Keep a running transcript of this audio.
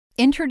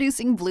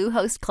Introducing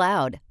Bluehost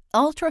Cloud,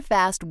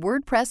 ultra-fast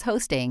WordPress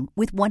hosting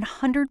with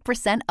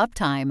 100%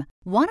 uptime.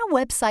 Want a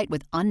website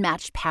with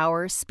unmatched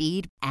power,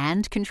 speed,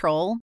 and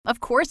control? Of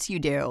course you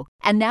do.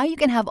 And now you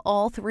can have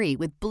all three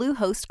with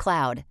Bluehost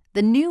Cloud,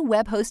 the new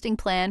web hosting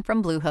plan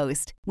from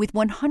Bluehost. With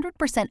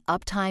 100%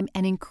 uptime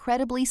and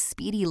incredibly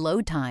speedy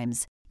load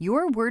times,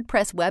 your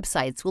WordPress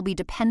websites will be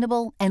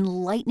dependable and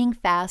lightning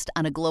fast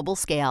on a global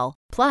scale.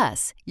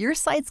 Plus, your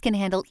sites can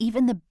handle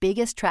even the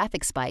biggest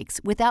traffic spikes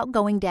without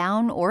going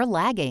down or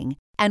lagging.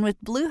 And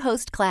with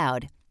Bluehost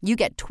Cloud, you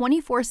get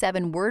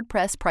 24/7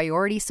 WordPress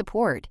priority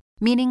support,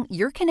 meaning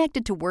you're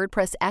connected to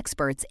WordPress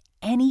experts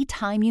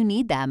anytime you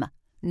need them.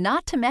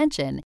 Not to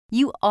mention,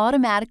 you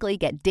automatically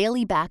get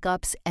daily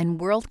backups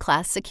and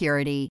world-class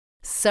security.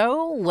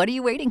 So, what are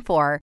you waiting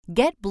for?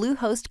 Get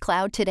Bluehost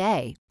Cloud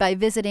today by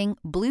visiting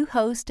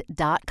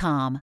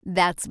Bluehost.com.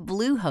 That's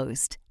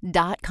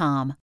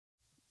Bluehost.com.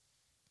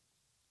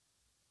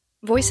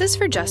 Voices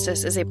for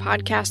Justice is a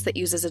podcast that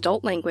uses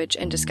adult language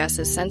and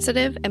discusses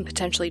sensitive and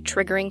potentially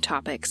triggering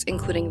topics,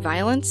 including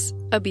violence,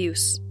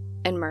 abuse,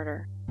 and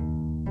murder.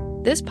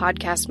 This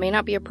podcast may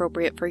not be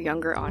appropriate for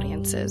younger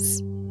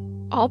audiences.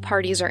 All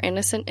parties are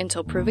innocent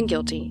until proven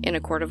guilty in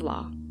a court of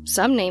law.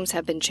 Some names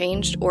have been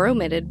changed or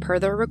omitted per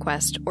their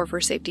request or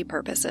for safety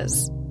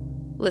purposes.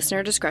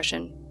 Listener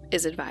discretion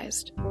is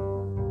advised.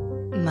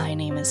 My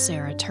name is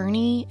Sarah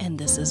Turney, and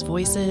this is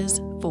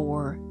Voices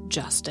for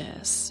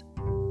Justice.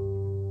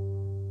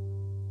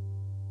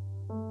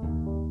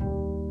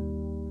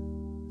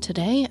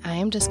 Today, I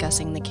am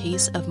discussing the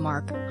case of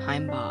Mark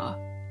Heimbaugh.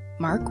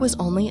 Mark was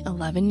only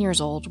 11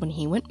 years old when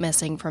he went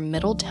missing from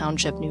Middle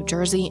Township, New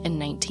Jersey in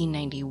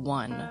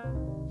 1991.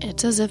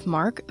 It's as if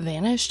Mark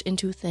vanished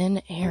into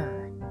thin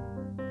air.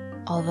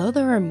 Although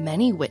there are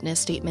many witness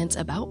statements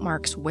about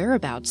Mark's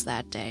whereabouts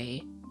that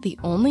day, the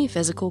only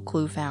physical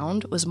clue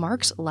found was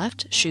Mark's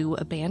left shoe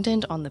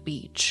abandoned on the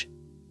beach.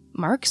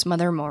 Mark's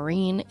mother,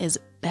 Maureen, is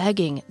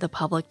begging the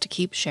public to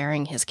keep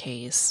sharing his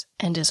case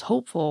and is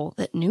hopeful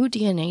that new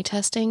DNA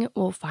testing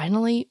will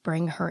finally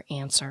bring her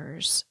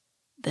answers.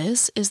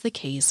 This is the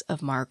case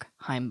of Mark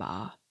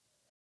Heimbaugh.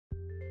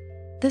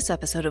 This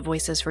episode of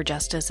Voices for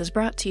Justice is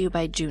brought to you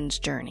by June's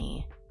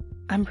Journey.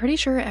 I'm pretty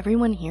sure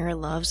everyone here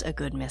loves a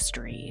good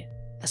mystery,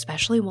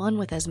 especially one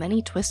with as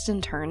many twists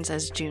and turns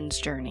as June's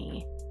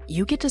Journey.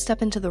 You get to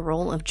step into the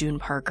role of June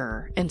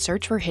Parker and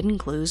search for hidden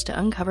clues to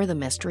uncover the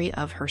mystery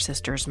of her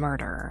sister's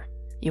murder.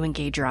 You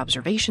engage your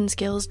observation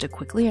skills to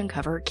quickly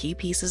uncover key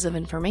pieces of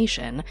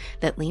information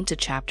that lead to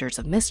chapters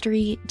of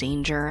mystery,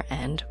 danger,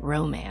 and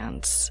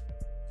romance.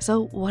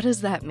 So what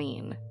does that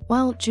mean?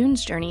 Well,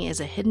 June's Journey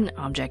is a hidden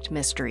object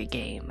mystery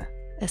game.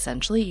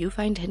 Essentially, you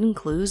find hidden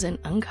clues and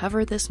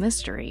uncover this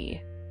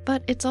mystery.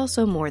 But it's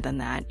also more than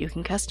that. You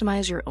can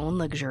customize your own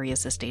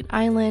luxurious estate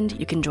island,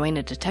 you can join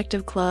a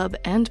detective club,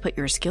 and put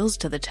your skills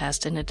to the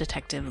test in a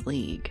detective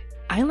league.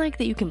 I like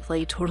that you can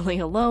play totally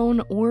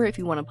alone, or if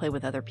you want to play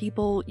with other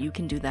people, you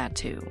can do that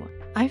too.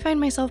 I find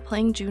myself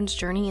playing June's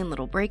Journey in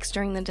little breaks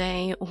during the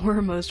day,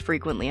 or most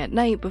frequently at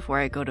night before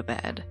I go to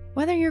bed.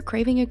 Whether you're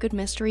craving a good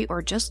mystery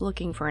or just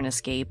looking for an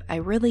escape, I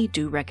really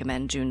do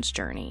recommend June's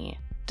Journey.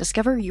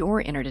 Discover your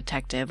inner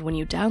detective when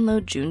you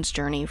download June's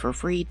Journey for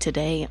free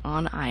today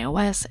on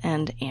iOS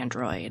and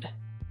Android.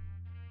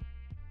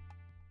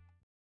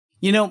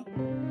 You know,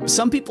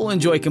 some people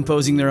enjoy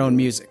composing their own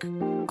music,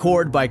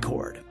 chord by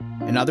chord,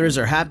 and others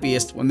are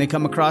happiest when they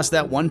come across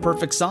that one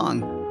perfect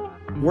song.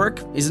 Work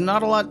is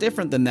not a lot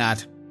different than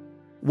that.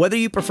 Whether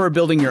you prefer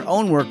building your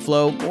own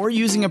workflow or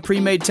using a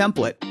pre-made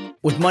template,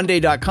 with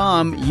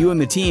Monday.com, you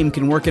and the team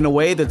can work in a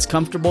way that's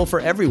comfortable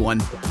for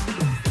everyone.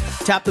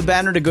 Tap the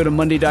banner to go to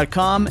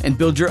Monday.com and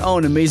build your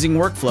own amazing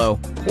workflow,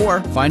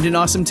 or find an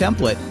awesome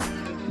template.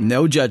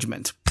 No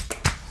judgment.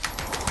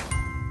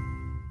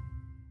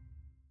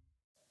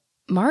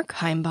 Mark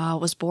Heimbaugh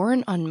was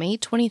born on May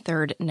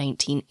 23,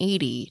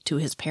 1980, to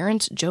his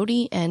parents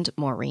Jody and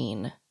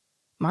Maureen.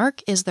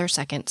 Mark is their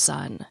second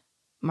son.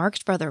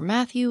 Mark's brother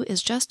Matthew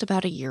is just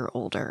about a year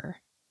older.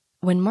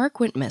 When Mark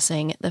went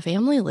missing, the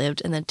family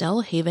lived in the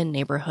Del Haven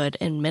neighborhood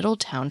in Middle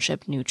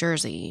Township, New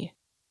Jersey.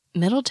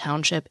 Middle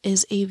Township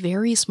is a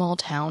very small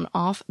town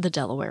off the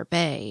Delaware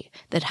Bay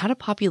that had a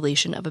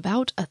population of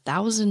about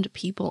 1,000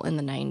 people in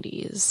the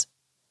 90s.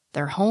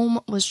 Their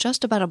home was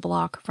just about a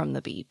block from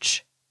the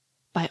beach.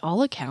 By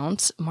all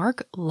accounts,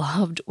 Mark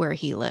loved where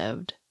he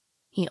lived.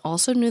 He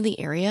also knew the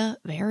area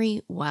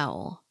very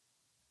well.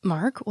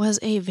 Mark was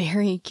a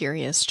very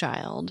curious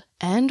child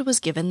and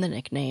was given the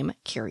nickname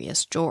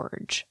Curious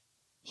George.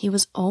 He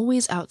was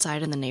always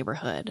outside in the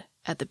neighborhood,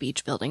 at the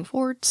beach building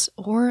forts,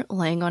 or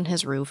laying on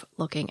his roof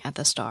looking at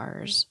the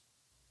stars.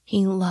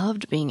 He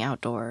loved being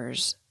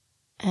outdoors,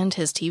 and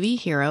his TV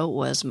hero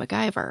was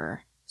MacGyver,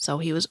 so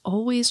he was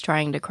always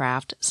trying to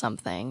craft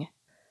something.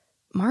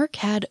 Mark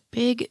had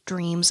big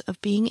dreams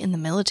of being in the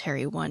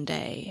military one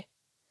day.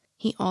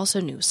 He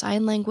also knew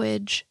sign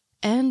language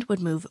and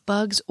would move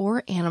bugs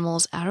or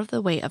animals out of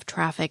the way of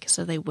traffic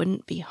so they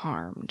wouldn't be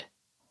harmed.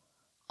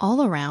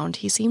 All around,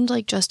 he seemed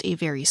like just a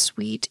very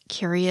sweet,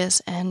 curious,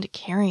 and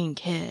caring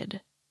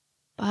kid.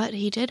 but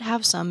he did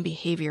have some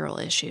behavioral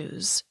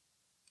issues.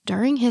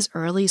 During his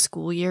early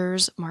school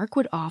years, Mark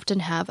would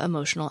often have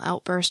emotional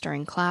outbursts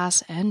during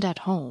class and at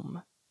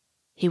home.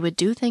 He would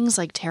do things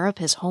like tear up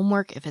his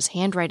homework if his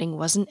handwriting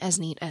wasn't as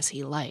neat as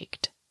he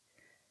liked.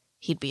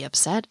 He'd be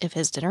upset if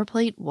his dinner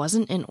plate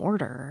wasn't in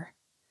order.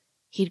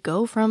 He'd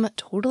go from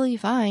totally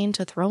fine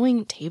to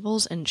throwing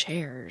tables and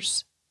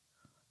chairs.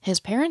 His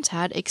parents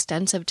had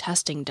extensive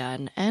testing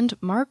done, and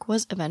Mark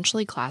was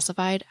eventually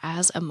classified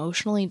as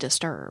emotionally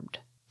disturbed,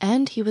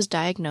 and he was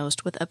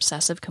diagnosed with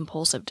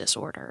obsessive-compulsive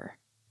disorder.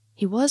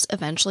 He was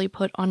eventually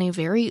put on a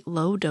very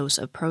low dose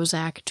of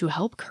Prozac to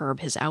help curb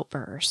his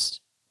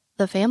outbursts.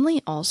 The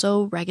family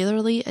also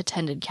regularly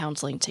attended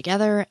counseling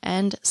together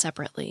and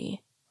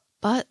separately.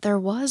 But there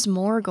was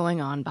more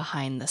going on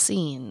behind the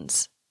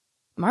scenes.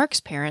 Mark's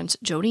parents,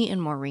 Jody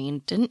and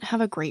Maureen, didn't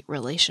have a great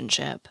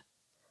relationship.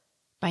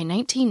 By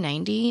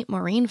 1990,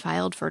 Maureen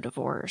filed for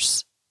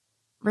divorce.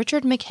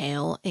 Richard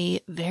McHale, a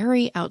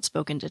very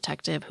outspoken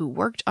detective who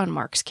worked on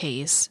Mark's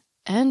case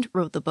and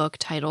wrote the book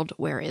titled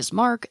Where is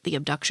Mark? The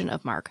Abduction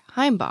of Mark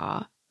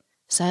Heimbaugh,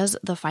 says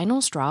the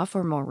final straw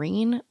for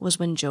Maureen was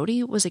when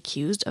Jody was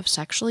accused of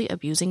sexually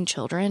abusing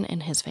children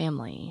in his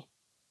family.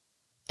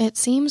 It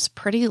seems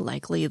pretty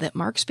likely that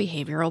Mark's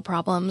behavioral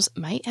problems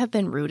might have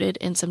been rooted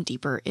in some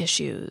deeper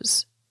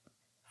issues.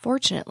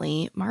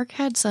 Fortunately, Mark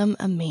had some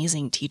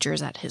amazing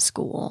teachers at his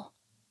school,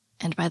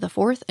 and by the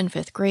 4th and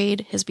 5th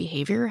grade, his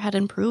behavior had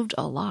improved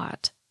a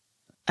lot.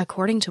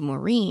 According to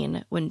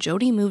Maureen, when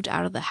Jody moved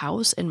out of the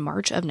house in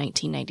March of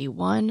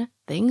 1991,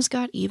 things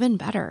got even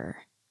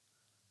better.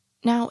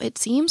 Now, it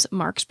seems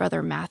Mark's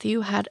brother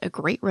Matthew had a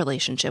great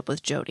relationship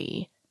with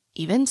Jody,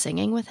 even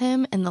singing with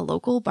him in the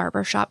local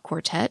barbershop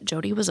quartet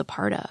Jody was a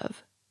part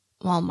of,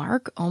 while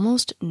Mark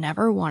almost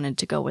never wanted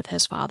to go with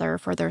his father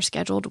for their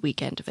scheduled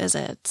weekend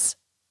visits.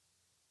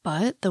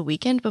 But the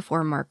weekend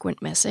before Mark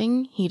went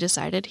missing, he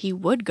decided he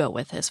would go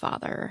with his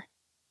father.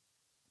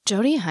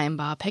 Jody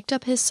Heimbaugh picked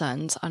up his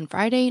sons on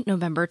Friday,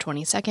 November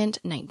 22,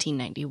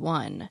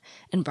 1991,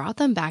 and brought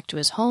them back to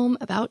his home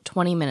about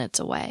 20 minutes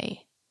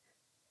away.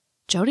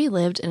 Jody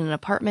lived in an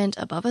apartment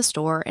above a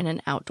store in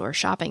an outdoor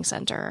shopping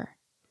center.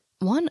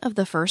 One of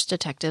the first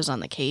detectives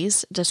on the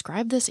case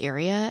described this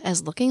area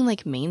as looking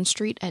like Main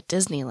Street at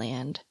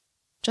Disneyland,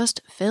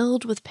 just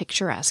filled with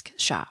picturesque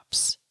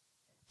shops.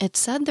 It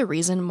said the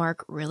reason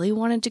Mark really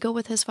wanted to go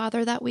with his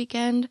father that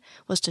weekend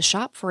was to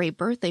shop for a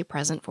birthday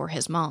present for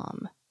his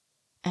mom.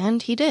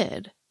 And he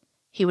did.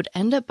 He would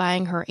end up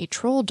buying her a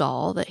troll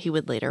doll that he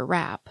would later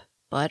wrap,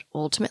 but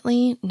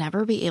ultimately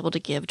never be able to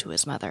give to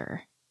his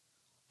mother.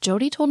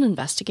 Jody told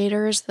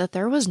investigators that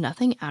there was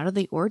nothing out of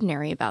the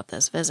ordinary about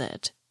this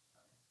visit.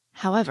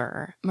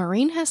 However,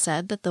 Maureen has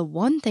said that the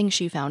one thing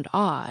she found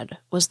odd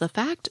was the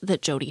fact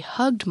that Jody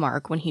hugged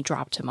Mark when he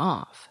dropped him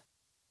off.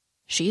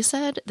 She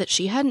said that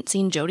she hadn't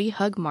seen Jody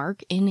hug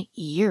Mark in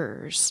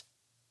years.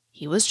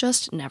 He was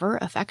just never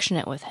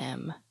affectionate with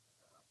him.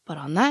 But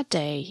on that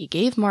day, he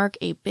gave Mark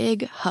a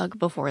big hug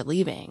before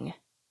leaving.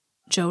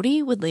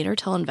 Jody would later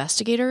tell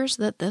investigators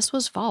that this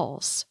was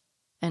false,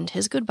 and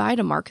his goodbye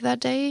to Mark that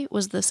day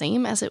was the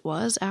same as it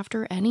was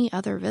after any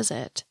other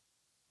visit.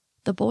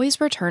 The boys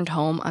returned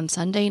home on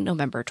Sunday,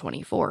 November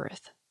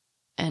 24th,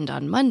 and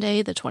on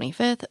Monday, the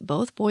 25th,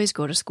 both boys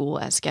go to school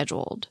as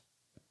scheduled.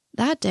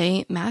 That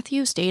day,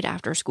 Matthew stayed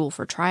after school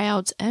for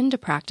tryouts and to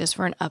practice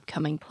for an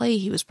upcoming play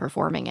he was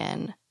performing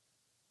in.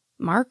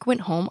 Mark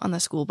went home on the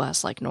school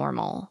bus like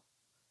normal.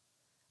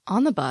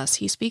 On the bus,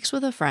 he speaks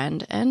with a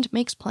friend and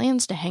makes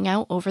plans to hang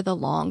out over the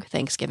long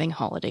Thanksgiving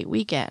holiday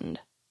weekend.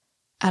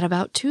 At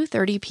about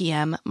 2:30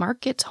 p.m., Mark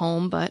gets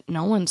home, but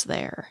no one's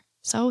there,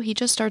 so he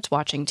just starts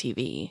watching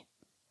TV.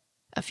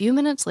 A few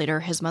minutes later,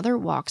 his mother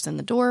walks in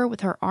the door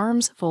with her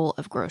arms full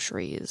of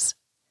groceries.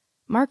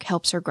 Mark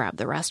helps her grab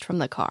the rest from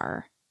the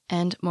car,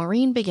 and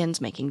Maureen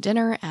begins making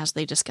dinner as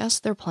they discuss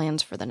their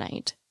plans for the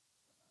night.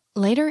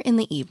 Later in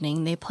the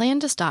evening, they plan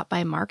to stop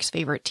by Mark's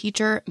favorite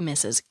teacher,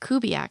 Mrs.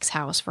 Kubiak's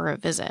house for a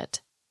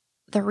visit.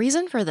 The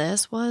reason for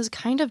this was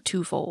kind of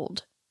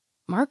twofold.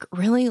 Mark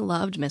really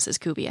loved Mrs.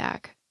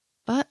 Kubiak,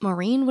 but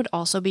Maureen would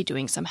also be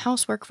doing some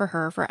housework for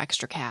her for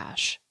extra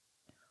cash.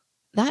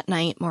 That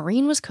night,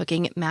 Maureen was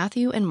cooking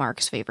Matthew and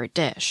Mark's favorite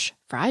dish,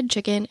 fried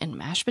chicken and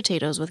mashed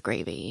potatoes with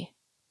gravy.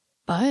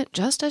 But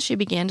just as she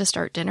began to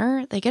start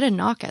dinner, they get a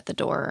knock at the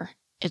door.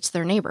 It's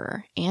their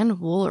neighbor, Ann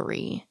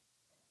Woolery.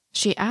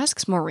 She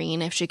asks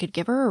Maureen if she could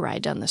give her a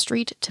ride down the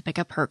street to pick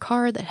up her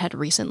car that had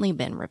recently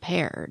been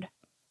repaired.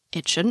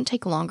 It shouldn't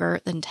take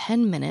longer than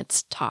 10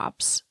 minutes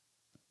tops.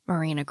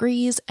 Maureen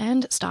agrees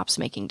and stops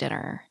making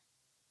dinner.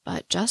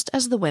 But just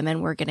as the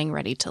women were getting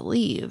ready to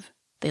leave,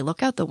 they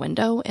look out the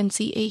window and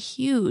see a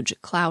huge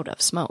cloud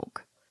of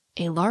smoke.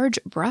 A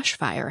large brush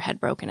fire had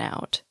broken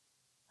out.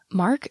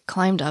 Mark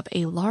climbed up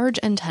a large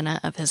antenna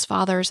of his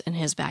father's in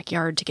his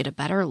backyard to get a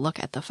better look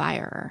at the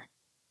fire.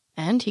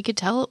 And he could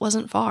tell it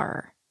wasn't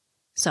far.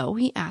 So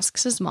he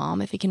asks his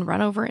mom if he can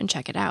run over and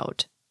check it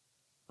out.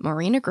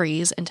 Maureen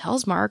agrees and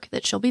tells Mark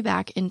that she'll be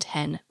back in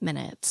 10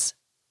 minutes.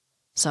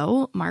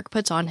 So Mark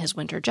puts on his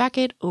winter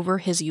jacket over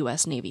his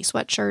U.S. Navy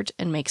sweatshirt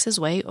and makes his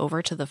way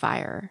over to the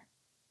fire.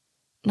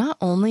 Not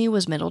only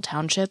was Middle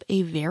Township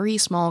a very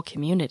small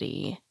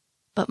community,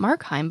 but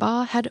Mark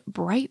Heimbaugh had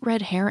bright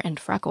red hair and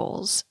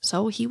freckles,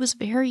 so he was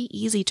very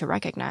easy to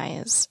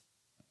recognize.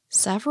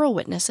 Several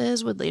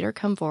witnesses would later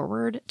come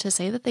forward to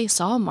say that they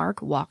saw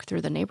Mark walk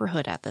through the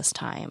neighborhood at this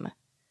time.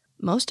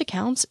 Most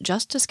accounts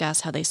just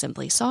discuss how they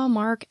simply saw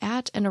Mark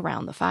at and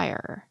around the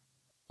fire.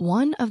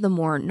 One of the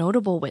more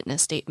notable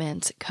witness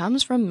statements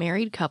comes from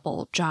married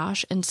couple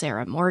Josh and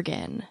Sarah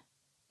Morgan.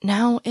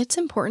 Now, it's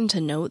important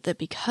to note that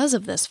because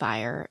of this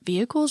fire,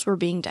 vehicles were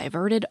being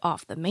diverted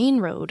off the main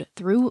road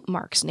through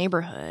Mark's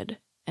neighborhood,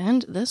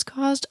 and this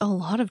caused a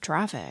lot of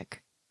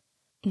traffic.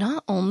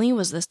 Not only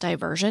was this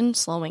diversion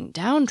slowing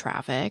down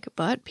traffic,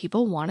 but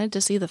people wanted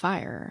to see the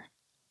fire.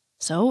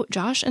 So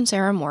Josh and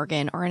Sarah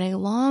Morgan are in a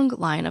long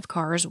line of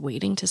cars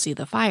waiting to see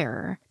the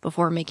fire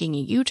before making a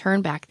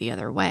U-turn back the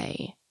other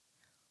way.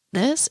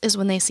 This is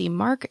when they see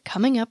Mark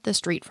coming up the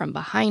street from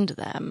behind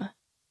them.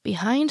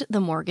 Behind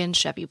the Morgan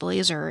Chevy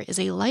Blazer is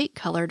a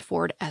light-colored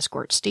Ford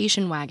Escort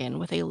station wagon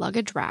with a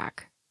luggage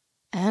rack.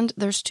 And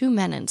there's 2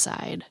 men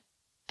inside.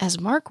 As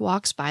Mark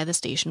walks by the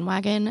station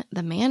wagon,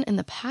 the man in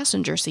the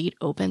passenger seat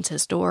opens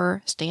his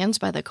door, stands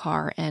by the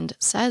car, and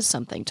says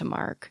something to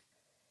Mark.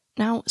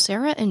 Now,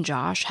 Sarah and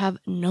Josh have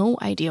no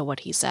idea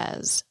what he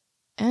says,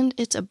 and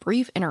it's a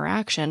brief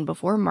interaction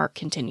before Mark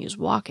continues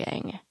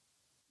walking.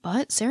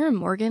 But Sarah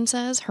Morgan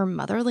says her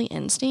motherly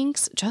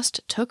instincts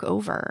just took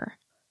over.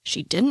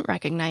 She didn't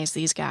recognize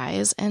these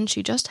guys, and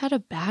she just had a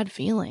bad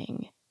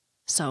feeling.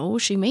 So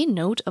she made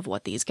note of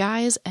what these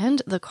guys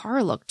and the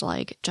car looked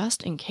like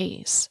just in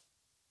case.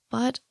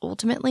 But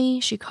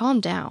ultimately, she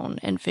calmed down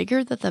and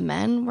figured that the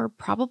men were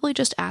probably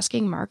just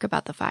asking Mark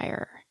about the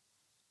fire.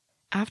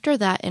 After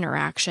that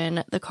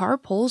interaction, the car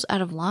pulls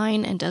out of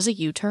line and does a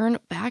U-turn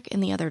back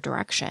in the other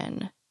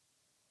direction.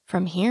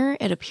 From here,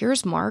 it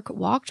appears Mark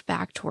walked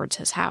back towards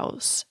his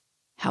house.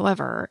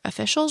 However,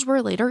 officials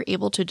were later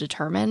able to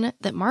determine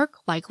that Mark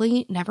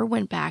likely never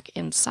went back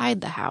inside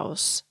the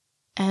house,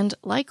 and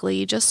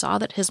likely just saw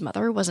that his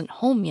mother wasn't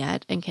home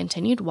yet and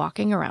continued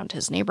walking around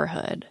his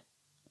neighborhood.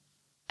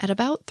 At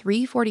about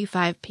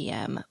 3:45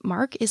 p.m.,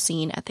 Mark is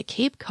seen at the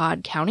Cape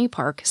Cod County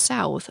Park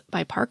South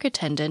by park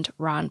attendant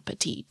Ron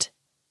Petit.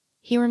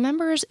 He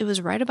remembers it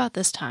was right about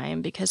this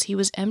time because he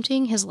was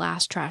emptying his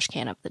last trash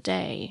can of the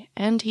day,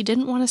 and he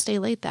didn't want to stay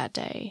late that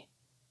day.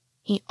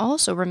 He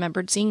also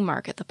remembered seeing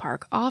Mark at the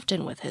park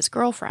often with his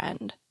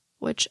girlfriend,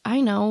 which I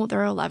know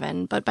they're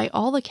 11, but by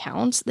all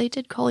accounts, they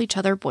did call each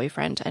other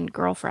boyfriend and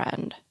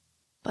girlfriend.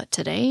 But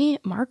today,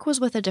 Mark was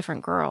with a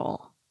different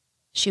girl.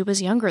 She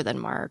was younger than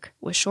Mark,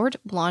 with short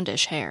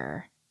blondish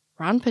hair.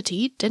 Ron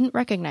Petit didn't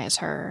recognize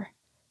her,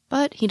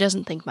 but he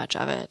doesn't think much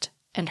of it,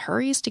 and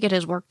hurries to get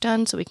his work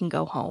done so he can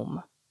go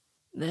home.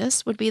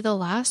 This would be the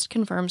last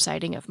confirmed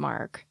sighting of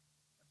Mark.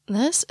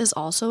 This is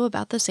also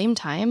about the same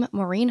time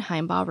Maureen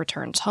Heimbaugh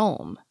returns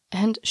home,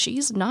 and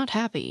she's not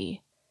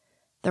happy.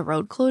 The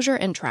road closure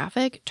and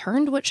traffic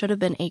turned what should have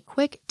been a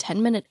quick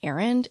 10-minute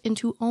errand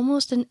into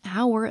almost an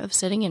hour of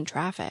sitting in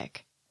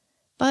traffic.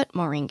 But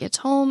Maureen gets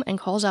home and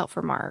calls out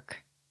for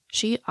Mark.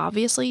 She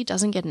obviously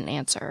doesn't get an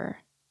answer,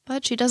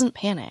 but she doesn't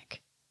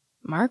panic.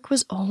 Mark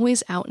was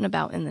always out and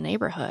about in the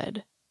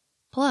neighborhood.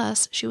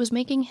 Plus, she was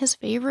making his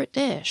favorite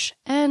dish,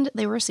 and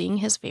they were seeing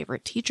his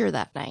favorite teacher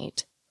that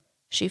night.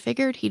 She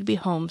figured he'd be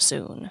home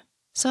soon,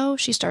 so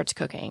she starts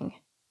cooking.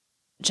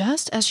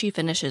 Just as she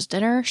finishes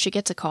dinner, she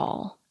gets a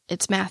call.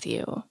 It's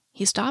Matthew.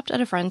 He stopped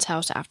at a friend's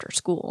house after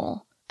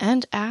school,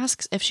 and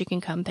asks if she can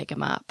come pick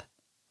him up.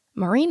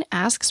 Maureen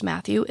asks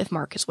Matthew if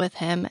Mark is with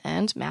him,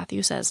 and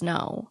Matthew says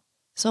no.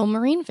 So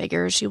Maureen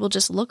figures she will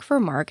just look for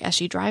Mark as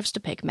she drives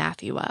to pick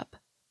Matthew up.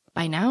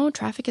 By now,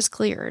 traffic is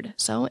cleared,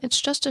 so it's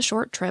just a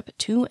short trip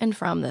to and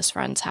from this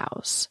friend's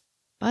house.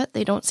 But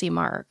they don't see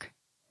Mark.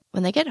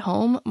 When they get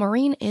home,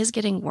 Maureen is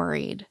getting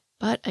worried,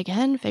 but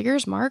again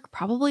figures Mark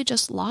probably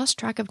just lost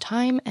track of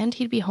time and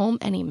he'd be home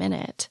any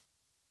minute.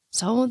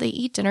 So they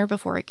eat dinner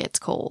before it gets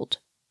cold.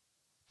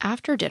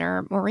 After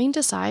dinner, Maureen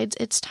decides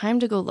it's time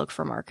to go look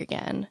for Mark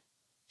again.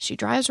 She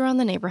drives around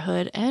the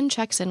neighborhood and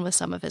checks in with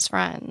some of his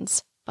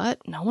friends,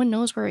 but no one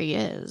knows where he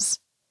is.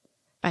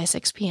 By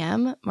 6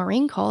 p.m.,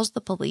 Maureen calls the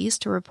police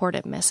to report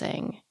him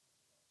missing.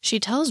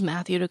 She tells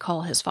Matthew to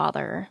call his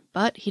father,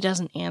 but he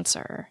doesn't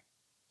answer.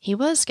 He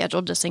was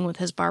scheduled to sing with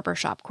his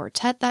barbershop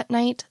quartet that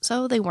night,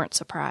 so they weren't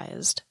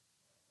surprised.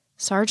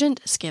 Sergeant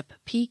Skip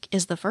Peak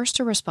is the first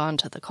to respond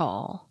to the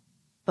call.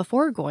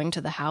 Before going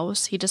to the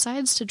house, he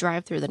decides to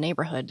drive through the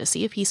neighborhood to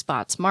see if he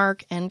spots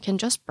Mark and can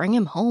just bring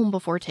him home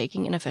before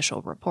taking an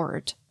official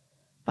report.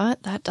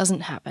 But that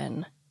doesn't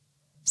happen.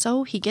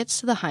 So he gets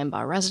to the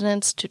Heimbaugh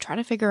residence to try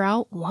to figure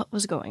out what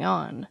was going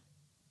on.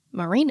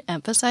 Maureen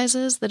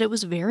emphasizes that it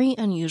was very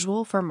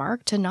unusual for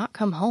Mark to not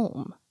come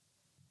home,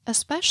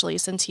 especially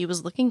since he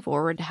was looking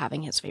forward to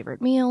having his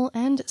favorite meal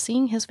and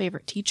seeing his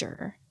favorite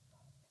teacher.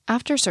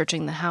 After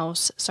searching the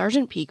house,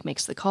 Sergeant Peak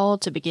makes the call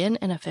to begin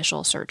an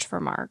official search for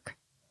Mark.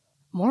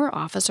 More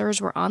officers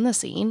were on the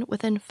scene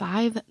within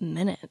 5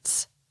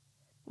 minutes.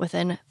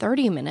 Within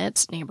 30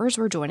 minutes, neighbors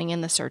were joining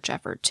in the search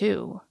effort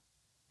too.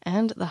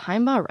 And the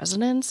Heimbach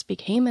residence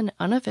became an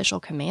unofficial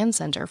command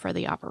center for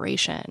the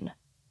operation.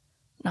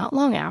 Not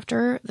long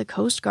after, the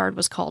Coast Guard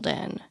was called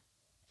in,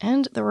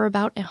 and there were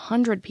about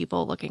 100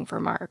 people looking for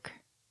Mark.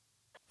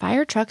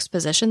 Fire trucks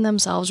positioned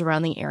themselves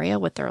around the area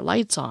with their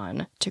lights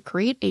on to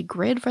create a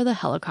grid for the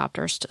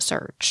helicopters to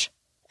search,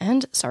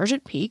 and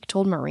Sergeant Peake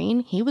told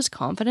Marine he was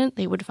confident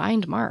they would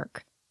find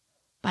Mark.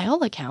 By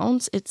all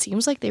accounts, it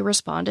seems like they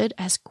responded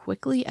as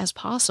quickly as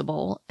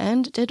possible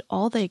and did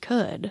all they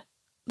could,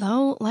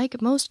 though,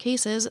 like most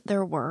cases,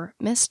 there were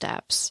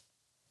missteps.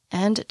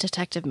 And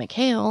Detective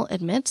McHale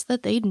admits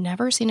that they'd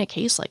never seen a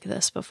case like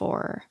this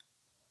before.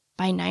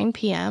 By 9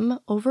 p.m.,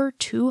 over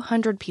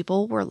 200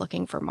 people were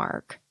looking for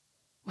Mark,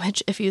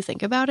 which, if you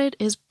think about it,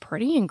 is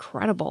pretty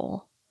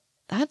incredible.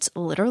 That's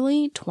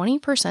literally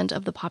 20%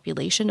 of the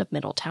population of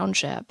Middle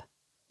Township.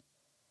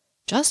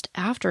 Just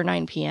after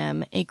 9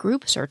 p.m., a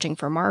group searching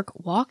for Mark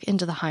walk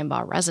into the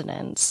Heimbach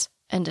residence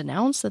and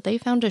announce that they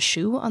found a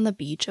shoe on the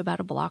beach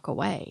about a block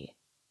away.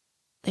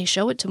 They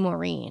show it to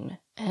Maureen,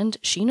 and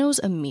she knows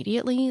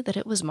immediately that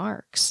it was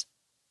Mark's.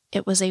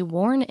 It was a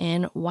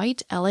worn-in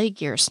white LA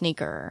Gear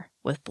sneaker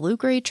with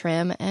blue-gray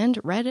trim and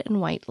red and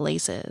white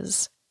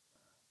laces.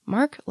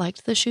 Mark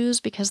liked the shoes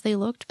because they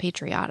looked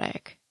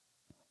patriotic.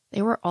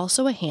 They were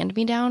also a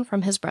hand-me-down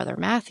from his brother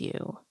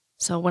Matthew,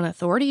 so when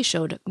authorities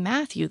showed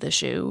Matthew the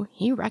shoe,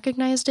 he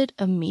recognized it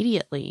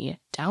immediately,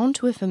 down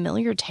to a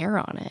familiar tear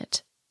on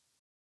it.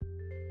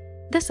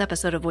 This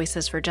episode of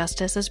Voices for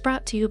Justice is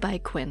brought to you by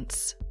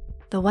Quince.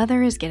 The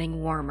weather is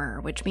getting warmer,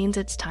 which means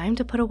it's time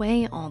to put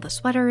away all the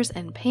sweaters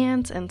and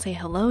pants and say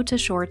hello to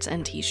shorts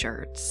and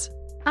t-shirts.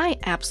 I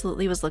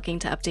absolutely was looking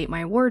to update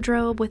my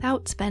wardrobe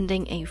without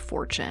spending a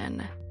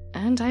fortune,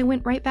 and I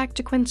went right back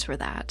to Quince for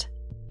that.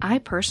 I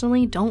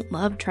personally don't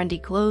love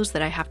trendy clothes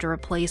that I have to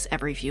replace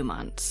every few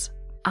months.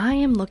 I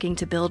am looking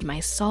to build my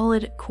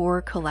solid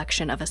core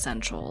collection of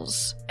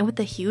essentials, and with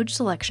the huge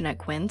selection at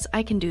Quince,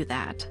 I can do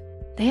that.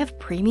 They have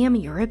premium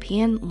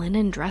European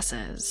linen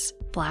dresses,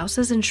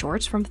 blouses and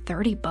shorts from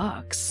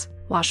 $30,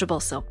 washable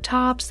silk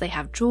tops, they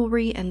have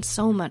jewelry, and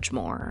so much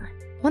more.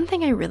 One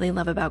thing I really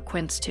love about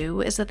Quince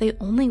too is that they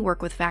only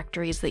work with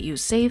factories that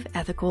use safe,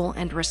 ethical,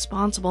 and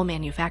responsible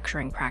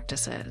manufacturing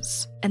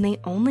practices. And they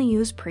only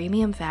use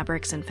premium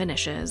fabrics and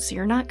finishes, so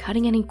you're not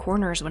cutting any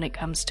corners when it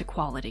comes to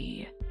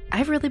quality.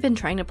 I've really been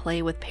trying to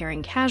play with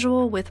pairing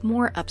casual with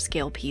more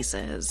upscale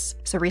pieces.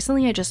 So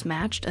recently I just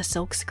matched a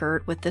silk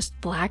skirt with this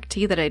black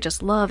tee that I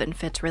just love and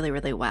fits really,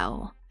 really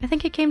well. I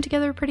think it came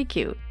together pretty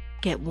cute.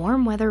 Get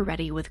warm weather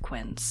ready with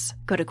Quince.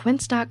 Go to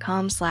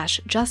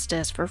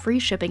quince.com/justice for free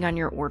shipping on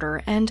your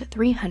order and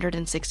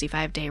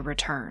 365-day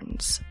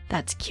returns.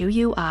 That's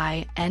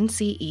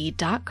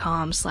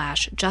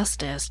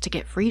QUINCE.com/justice to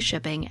get free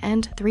shipping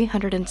and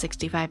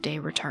 365-day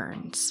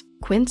returns.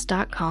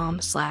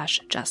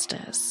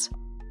 Quince.com/justice.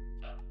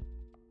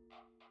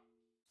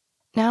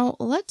 Now,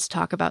 let's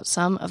talk about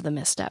some of the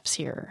missteps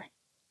here.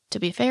 To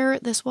be fair,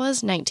 this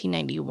was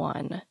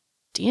 1991.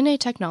 DNA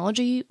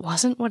technology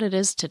wasn't what it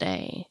is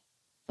today,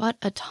 but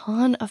a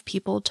ton of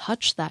people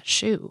touched that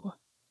shoe.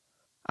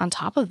 On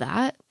top of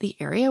that, the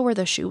area where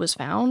the shoe was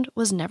found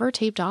was never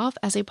taped off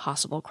as a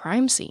possible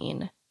crime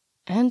scene,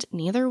 and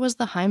neither was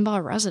the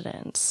Heimbach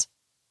residence.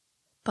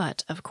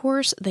 But, of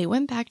course, they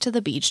went back to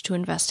the beach to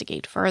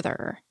investigate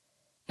further.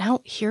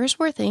 Now, here's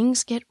where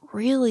things get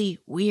really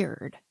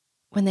weird.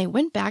 When they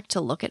went back to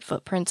look at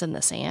footprints in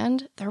the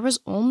sand, there was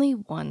only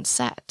one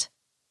set.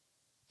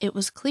 It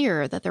was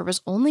clear that there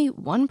was only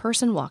one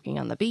person walking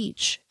on the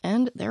beach,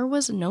 and there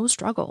was no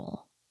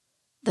struggle.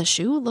 The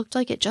shoe looked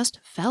like it just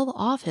fell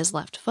off his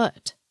left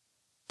foot.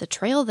 The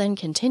trail then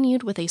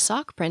continued with a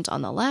sock print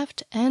on the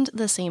left and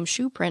the same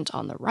shoe print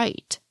on the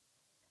right,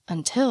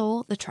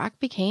 until the track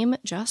became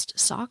just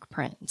sock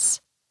prints.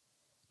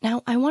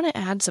 Now, I want to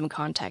add some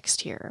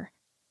context here.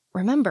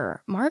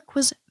 Remember, Mark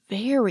was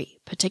very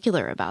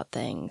particular about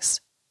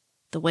things.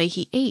 The way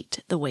he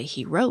ate, the way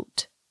he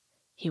wrote.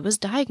 He was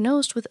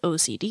diagnosed with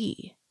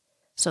OCD,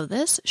 so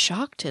this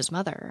shocked his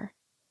mother.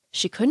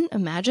 She couldn't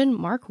imagine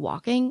Mark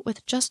walking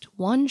with just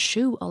one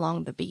shoe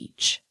along the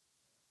beach.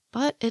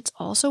 But it's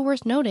also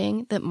worth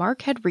noting that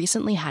Mark had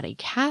recently had a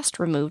cast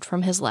removed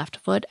from his left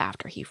foot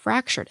after he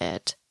fractured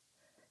it.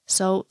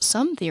 So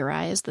some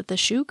theorize that the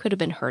shoe could have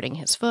been hurting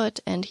his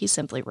foot and he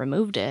simply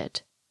removed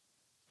it.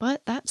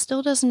 But that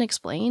still doesn't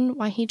explain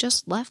why he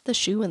just left the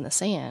shoe in the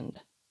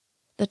sand.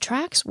 The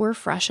tracks were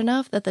fresh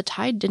enough that the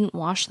tide didn't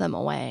wash them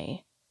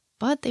away,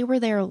 but they were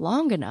there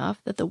long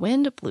enough that the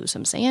wind blew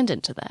some sand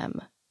into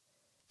them.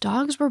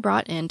 Dogs were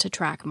brought in to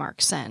track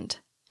Mark's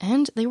scent,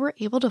 and they were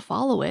able to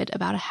follow it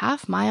about a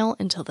half mile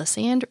until the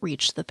sand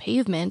reached the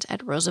pavement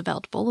at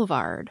Roosevelt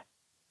Boulevard.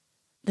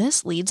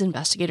 This leads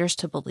investigators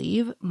to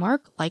believe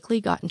Mark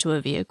likely got into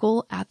a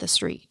vehicle at the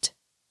street.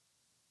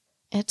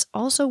 It's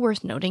also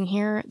worth noting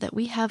here that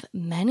we have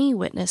many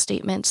witness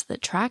statements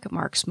that track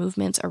Mark's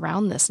movements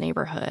around this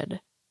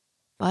neighborhood.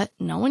 but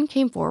no one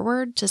came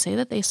forward to say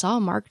that they saw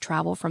Mark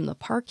travel from the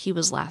park he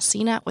was last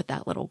seen at with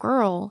that little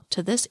girl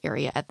to this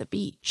area at the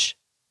beach.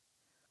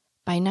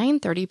 By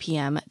 9:30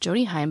 p.m.,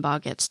 Jody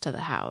Heimbaugh gets to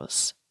the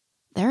house.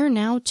 There are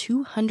now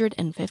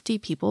 250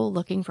 people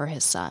looking for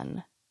his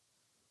son.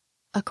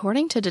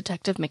 According to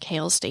Detective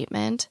McHale's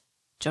statement,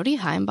 Jody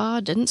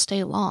Heimbaugh didn't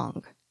stay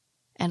long,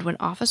 and when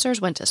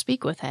officers went to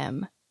speak with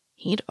him,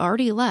 he'd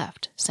already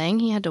left, saying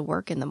he had to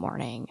work in the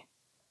morning.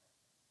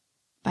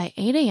 By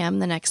 8 a.m.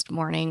 the next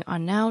morning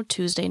on now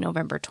Tuesday,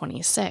 November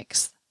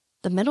 26th,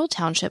 the Middle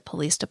Township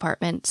Police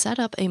Department set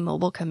up a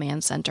mobile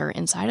command center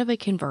inside of a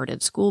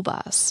converted school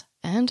bus,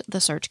 and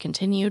the search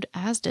continued,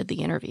 as did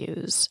the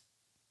interviews.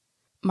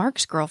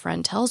 Mark's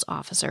girlfriend tells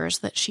officers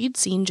that she'd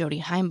seen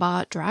Jody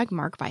Heimbaugh drag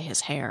Mark by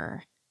his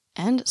hair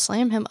and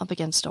slam him up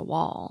against a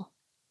wall.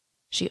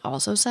 She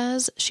also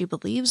says she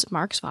believes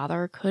Mark's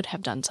father could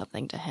have done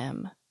something to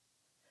him.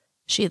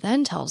 She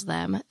then tells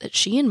them that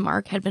she and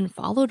Mark had been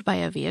followed by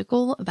a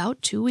vehicle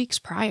about 2 weeks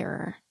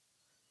prior.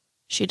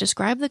 She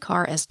described the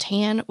car as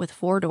tan with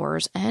 4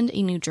 doors and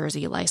a New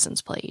Jersey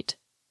license plate.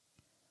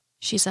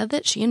 She said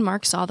that she and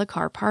Mark saw the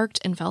car parked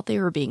and felt they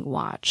were being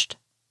watched.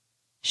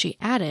 She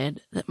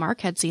added that Mark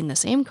had seen the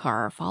same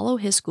car follow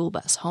his school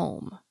bus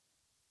home.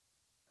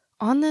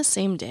 On this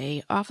same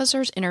day,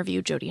 officers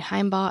interviewed Jody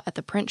Heimbaugh at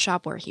the print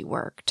shop where he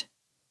worked.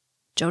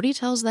 Jody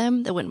tells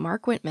them that when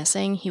Mark went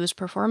missing, he was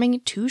performing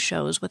 2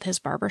 shows with his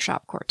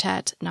barbershop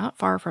quartet not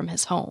far from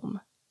his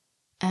home.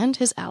 And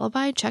his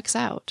alibi checks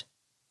out.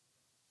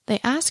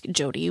 They ask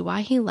Jody why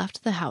he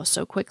left the house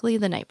so quickly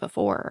the night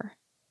before,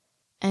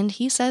 and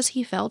he says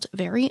he felt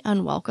very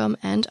unwelcome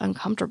and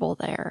uncomfortable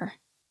there.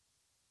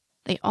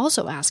 They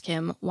also ask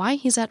him why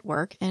he's at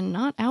work and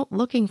not out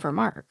looking for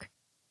Mark.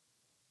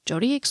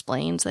 Jody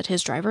explains that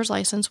his driver's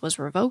license was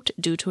revoked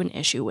due to an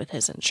issue with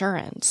his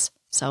insurance,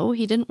 so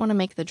he didn't want to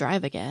make the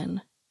drive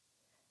again.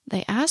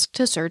 They ask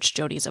to search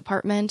Jody's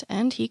apartment,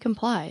 and he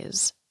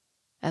complies.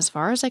 As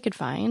far as I could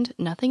find,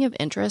 nothing of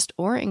interest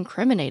or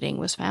incriminating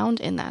was found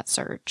in that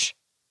search.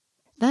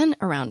 Then,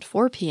 around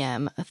 4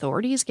 p.m.,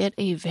 authorities get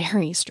a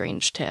very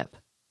strange tip.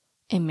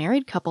 A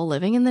married couple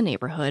living in the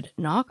neighborhood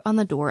knock on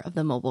the door of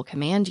the mobile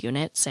command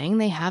unit saying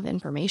they have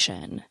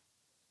information.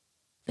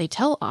 They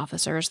tell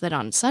officers that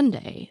on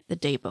Sunday, the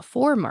day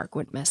before Mark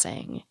went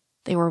missing,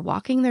 they were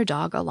walking their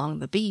dog along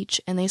the beach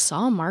and they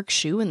saw Mark's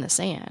shoe in the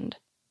sand.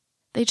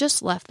 They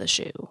just left the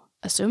shoe,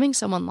 assuming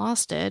someone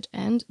lost it,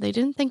 and they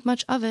didn't think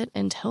much of it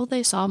until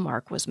they saw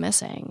Mark was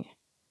missing.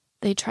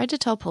 They tried to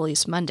tell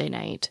police Monday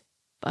night,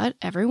 but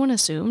everyone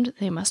assumed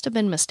they must have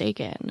been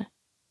mistaken.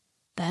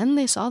 Then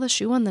they saw the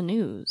shoe on the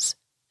news,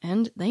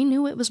 and they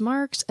knew it was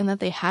Mark's and that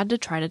they had to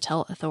try to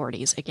tell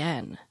authorities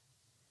again.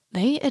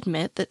 They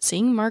admit that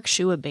seeing Mark's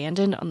shoe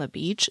abandoned on the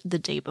beach the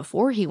day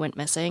before he went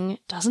missing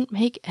doesn't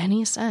make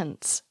any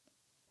sense.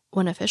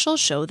 When officials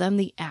show them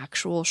the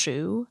actual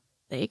shoe,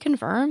 they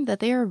confirm that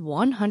they are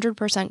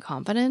 100%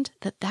 confident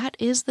that that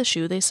is the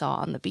shoe they saw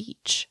on the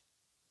beach.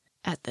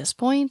 At this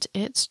point,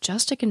 it's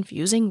just a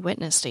confusing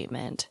witness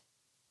statement,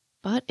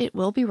 but it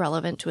will be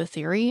relevant to a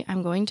theory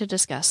I'm going to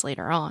discuss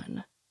later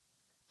on.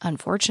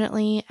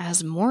 Unfortunately,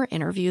 as more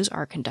interviews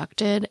are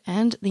conducted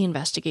and the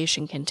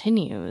investigation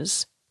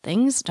continues,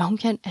 things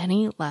don't get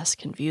any less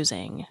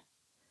confusing.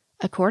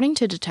 According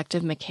to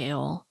Detective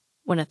McHale,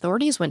 when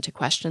authorities went to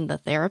question the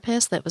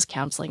therapist that was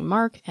counseling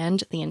Mark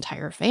and the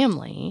entire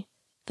family,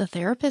 the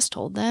therapist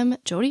told them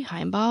Jody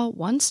Heimbaugh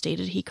once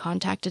stated he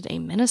contacted a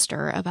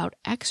minister about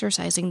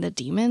exorcising the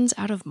demons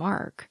out of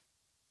Mark.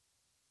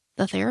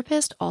 The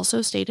therapist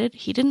also stated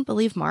he didn't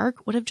believe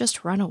Mark would have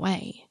just run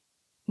away.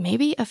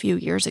 Maybe a few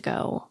years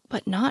ago,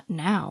 but not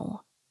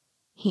now.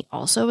 He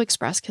also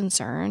expressed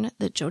concern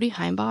that Jody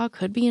Heimbaugh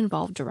could be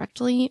involved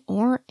directly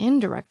or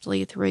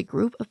indirectly through a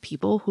group of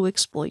people who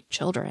exploit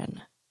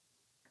children.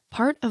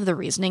 Part of the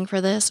reasoning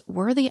for this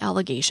were the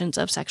allegations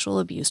of sexual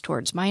abuse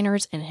towards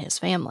minors in his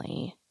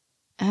family,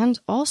 and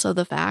also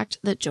the fact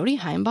that Jody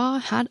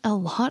Heimbaugh had a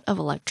lot of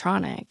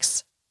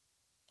electronics,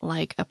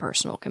 like a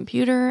personal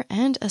computer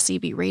and a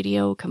CB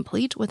radio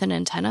complete with an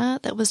antenna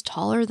that was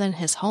taller than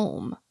his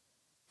home.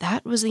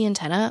 That was the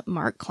antenna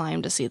Mark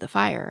climbed to see the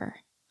fire.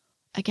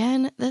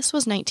 Again, this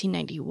was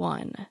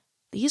 1991.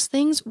 These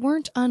things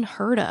weren't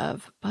unheard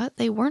of, but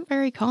they weren't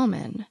very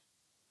common.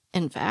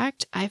 In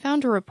fact, I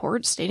found a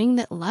report stating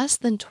that less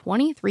than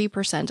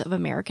 23% of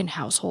American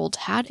households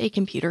had a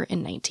computer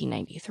in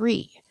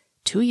 1993,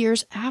 2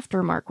 years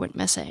after Mark went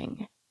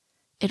missing.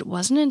 It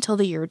wasn't until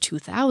the year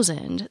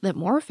 2000 that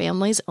more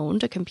families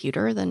owned a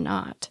computer than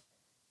not.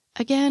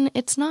 Again,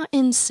 it's not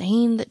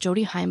insane that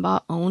Jody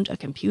Heimbaugh owned a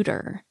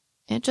computer.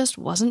 It just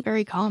wasn't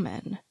very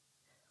common.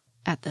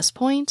 At this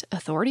point,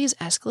 authorities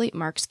escalate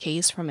Mark's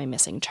case from a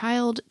missing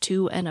child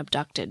to an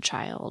abducted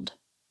child.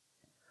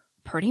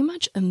 Pretty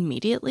much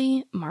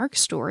immediately, Mark's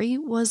story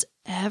was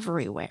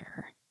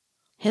everywhere.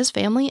 His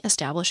family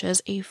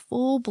establishes a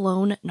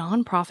full-blown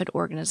nonprofit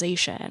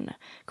organization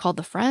called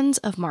the Friends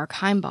of Mark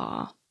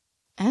Heimbaugh,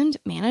 and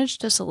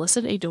managed to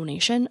solicit a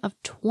donation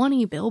of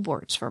 20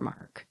 billboards for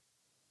Mark.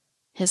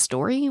 His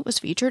story was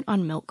featured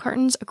on milk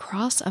cartons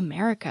across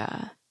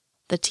America,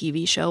 the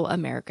TV show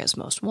America's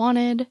Most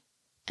Wanted,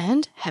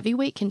 and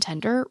heavyweight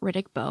contender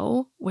Riddick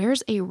Bowe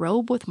wears a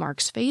robe with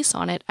Mark's face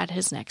on it at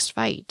his next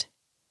fight,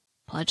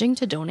 pledging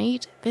to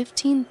donate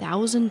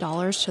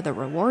 $15,000 to the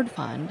reward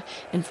fund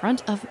in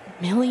front of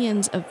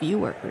millions of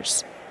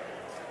viewers.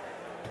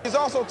 He's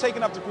also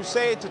taken up the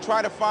crusade to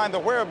try to find the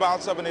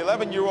whereabouts of an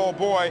 11-year-old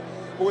boy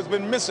who has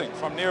been missing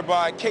from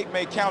nearby Cape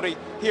May County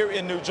here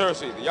in New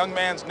Jersey. The young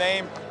man's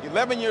name,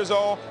 11 years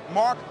old,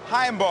 Mark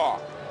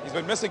Heimbaugh. He's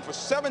been missing for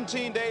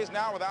 17 days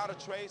now without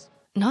a trace.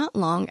 Not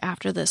long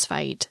after this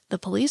fight, the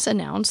police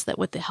announced that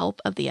with the help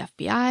of the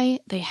FBI,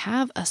 they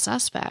have a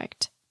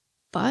suspect,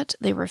 but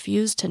they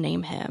refuse to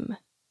name him.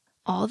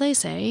 All they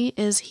say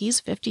is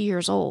he's 50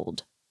 years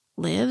old,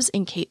 lives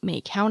in Cape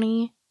May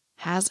County,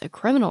 has a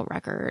criminal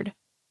record,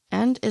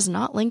 and is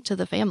not linked to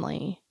the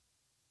family.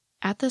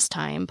 At this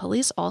time,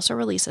 police also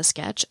release a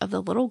sketch of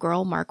the little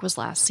girl Mark was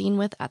last seen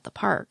with at the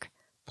park,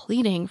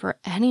 pleading for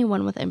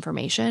anyone with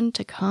information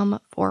to come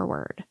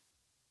forward.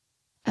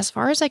 As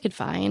far as I could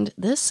find,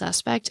 this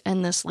suspect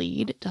and this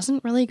lead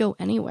doesn't really go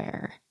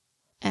anywhere,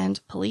 and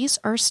police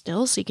are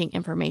still seeking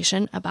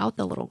information about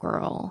the little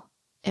girl.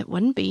 It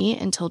wouldn't be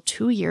until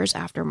 2 years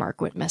after Mark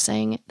went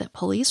missing that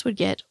police would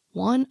get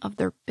one of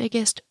their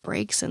biggest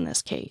breaks in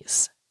this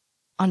case.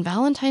 On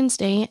Valentine's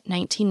Day,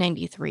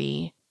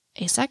 1993,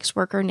 a sex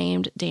worker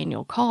named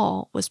Daniel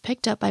Call was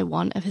picked up by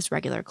one of his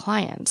regular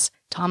clients,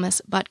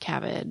 Thomas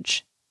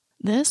Buttigieg.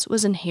 This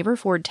was in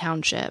Haverford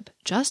Township,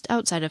 just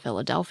outside of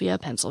Philadelphia,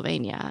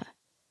 Pennsylvania.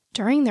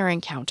 During their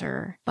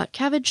encounter,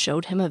 Buttigieg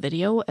showed him a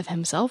video of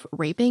himself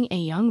raping a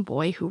young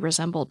boy who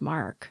resembled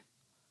Mark.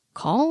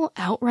 Call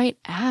outright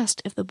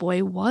asked if the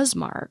boy was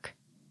Mark,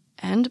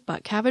 and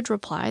Buttigieg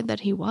replied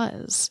that he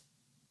was.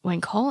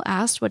 When Call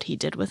asked what he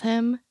did with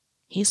him,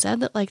 he said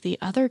that like the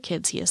other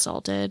kids he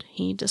assaulted,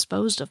 he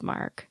disposed of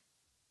Mark.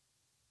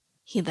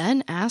 He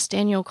then asked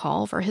Daniel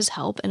Call for his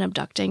help in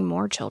abducting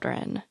more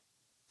children.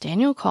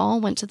 Daniel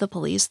Call went to the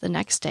police the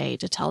next day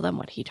to tell them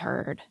what he'd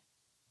heard.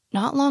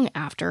 Not long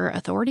after,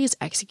 authorities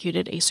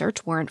executed a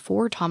search warrant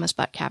for Thomas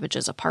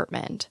Buttigiege's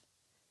apartment,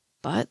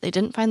 but they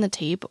didn't find the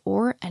tape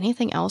or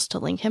anything else to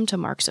link him to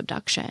Mark's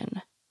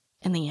abduction.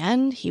 In the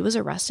end, he was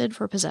arrested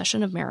for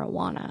possession of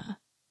marijuana.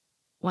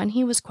 When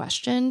he was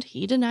questioned,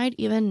 he denied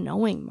even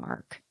knowing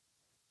Mark,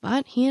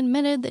 but he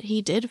admitted that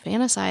he did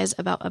fantasize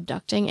about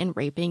abducting and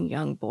raping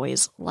young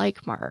boys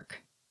like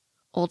Mark.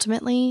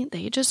 Ultimately,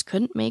 they just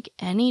couldn't make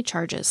any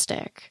charges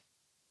stick.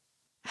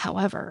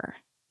 However,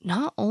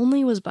 not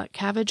only was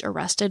Buttigieg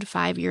arrested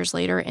 5 years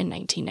later in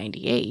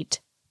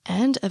 1998,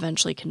 and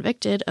eventually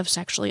convicted of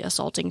sexually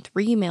assaulting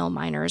 3 male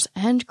minors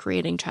and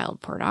creating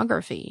child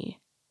pornography,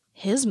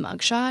 his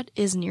mugshot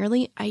is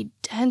nearly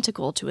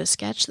identical to a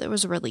sketch that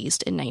was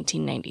released in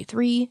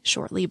 1993,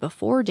 shortly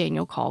before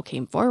Daniel Call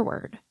came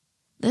forward.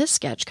 This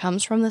sketch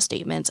comes from the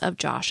statements of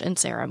Josh and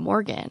Sarah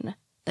Morgan,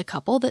 the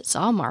couple that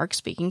saw Mark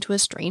speaking to a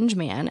strange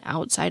man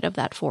outside of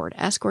that Ford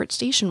Escort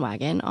station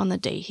wagon on the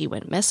day he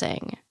went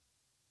missing.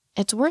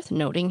 It's worth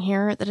noting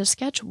here that a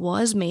sketch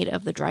was made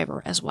of the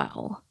driver as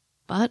well,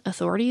 but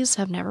authorities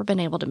have never been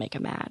able to make a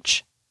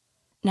match.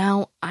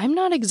 Now, I'm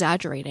not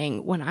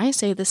exaggerating when I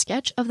say the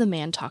sketch of the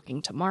man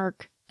talking to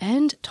Mark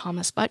and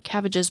Thomas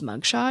Buttigiege's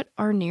mugshot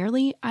are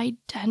nearly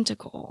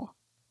identical.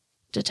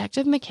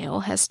 Detective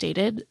McHale has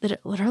stated that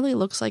it literally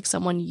looks like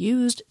someone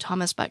used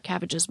Thomas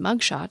Buttigiege's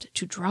mugshot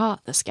to draw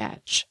the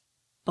sketch.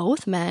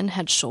 Both men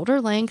had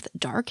shoulder-length,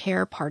 dark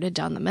hair parted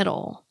down the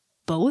middle.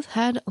 Both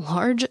had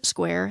large,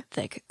 square,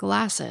 thick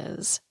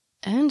glasses.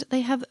 And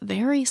they have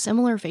very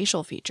similar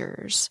facial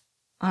features.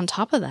 On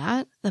top of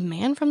that, the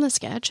man from the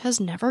sketch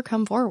has never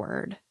come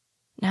forward.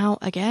 Now,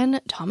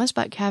 again, Thomas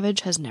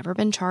Buttigieg has never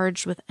been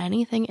charged with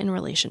anything in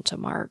relation to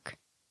Mark.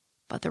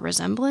 But the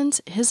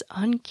resemblance is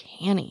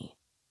uncanny.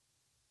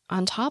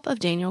 On top of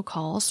Daniel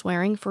Call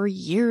swearing for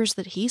years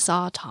that he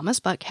saw Thomas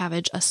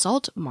Buttigieg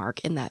assault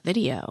Mark in that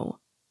video,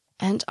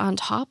 and on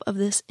top of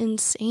this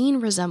insane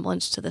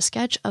resemblance to the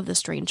sketch of the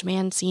strange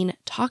man seen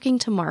talking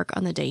to Mark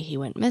on the day he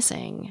went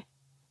missing,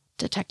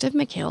 Detective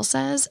McHale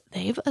says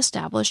they've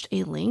established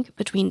a link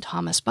between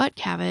Thomas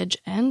Buttigieg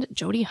and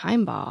Jody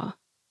Heimbaugh.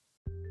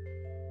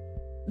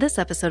 This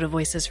episode of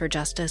Voices for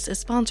Justice is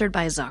sponsored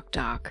by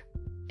ZocDoc.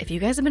 If you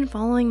guys have been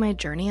following my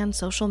journey on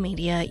social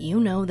media,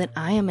 you know that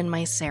I am in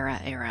my Sarah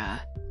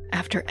era.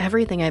 After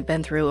everything I've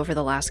been through over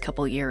the last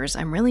couple years,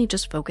 I'm really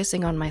just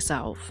focusing on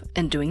myself,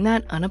 and doing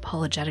that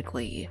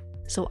unapologetically.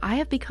 So I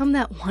have become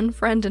that one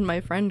friend in my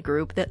friend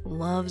group that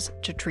loves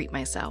to treat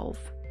myself.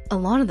 A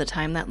lot of the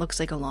time that looks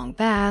like a long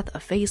bath, a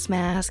face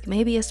mask,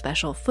 maybe a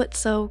special foot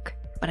soak,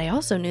 but I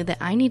also knew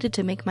that I needed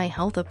to make my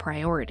health a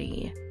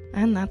priority,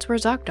 and that's where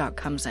ZocDoc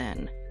comes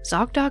in.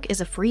 ZocDoc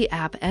is a free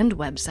app and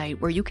website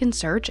where you can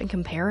search and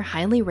compare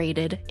highly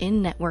rated,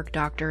 in-network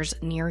doctors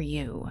near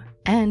you,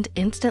 and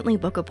instantly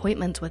book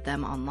appointments with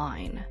them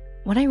online.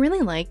 What I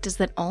really liked is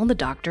that all the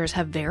doctors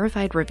have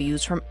verified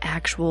reviews from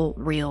actual,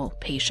 real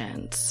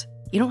patients.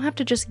 You don't have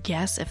to just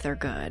guess if they're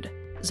good.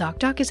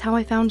 ZocDoc is how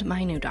I found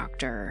my new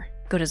doctor.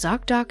 Go to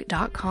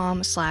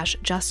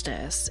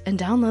ZocDoc.com/justice and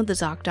download the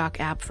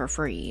ZocDoc app for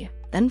free.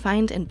 Then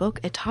find and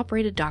book a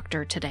top-rated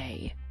doctor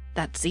today.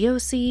 That's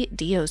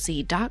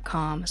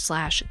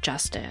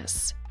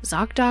ZocDoc.com/justice.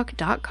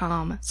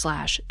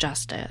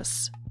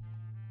 ZocDoc.com/justice.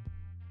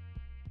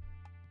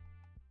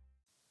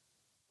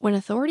 When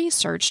authorities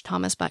searched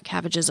Thomas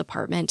Butkavich's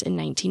apartment in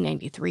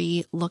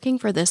 1993 looking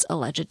for this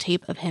alleged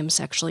tape of him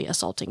sexually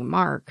assaulting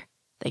Mark,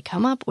 they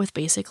come up with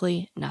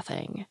basically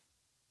nothing.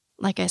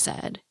 Like I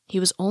said, he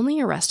was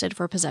only arrested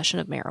for possession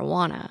of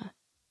marijuana,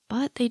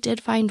 but they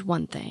did find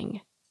one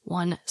thing.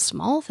 One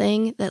small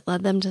thing that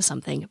led them to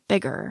something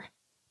bigger,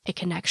 a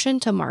connection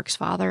to Mark's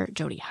father,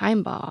 Jody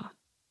Heimbaugh.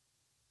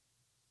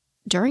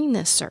 During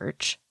this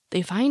search,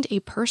 they find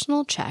a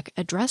personal check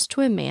addressed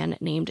to a man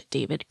named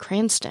David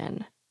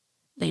Cranston.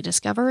 They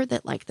discover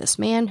that, like this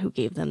man who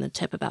gave them the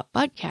tip about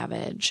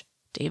Butkavich,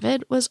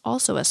 David was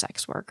also a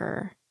sex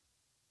worker.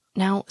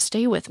 Now,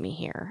 stay with me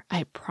here.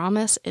 I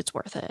promise it's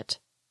worth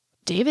it.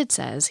 David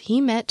says he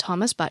met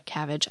Thomas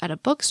Butkavich at a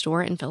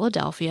bookstore in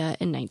Philadelphia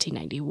in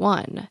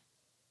 1991.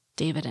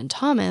 David and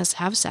Thomas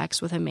have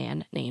sex with a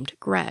man named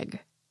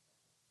Greg.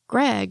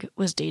 Greg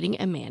was dating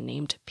a man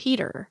named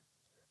Peter.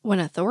 When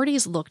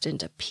authorities looked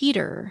into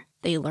Peter,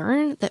 they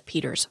learned that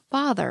Peter's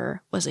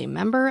father was a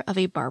member of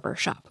a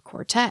barbershop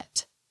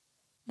quartet.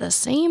 The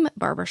same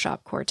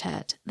barbershop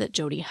quartet that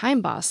Jody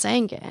Heimbaugh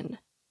sang in.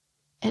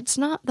 It's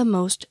not the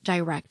most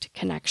direct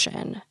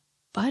connection,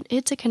 but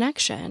it's a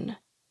connection.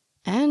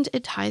 And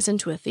it ties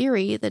into a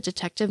theory that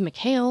Detective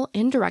McHale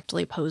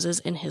indirectly poses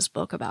in his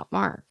book about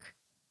Mark.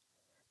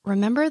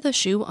 Remember the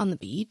shoe on the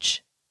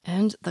beach?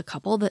 And the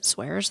couple that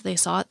swears they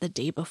saw it the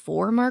day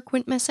before Mark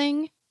went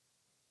missing?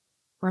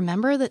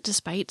 Remember that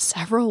despite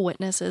several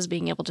witnesses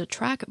being able to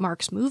track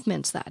Mark's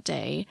movements that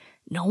day,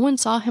 no one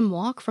saw him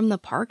walk from the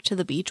park to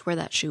the beach where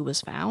that shoe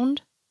was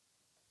found?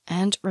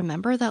 And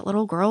remember that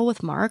little girl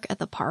with Mark at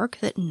the park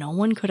that no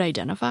one could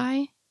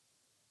identify?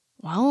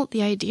 Well,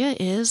 the idea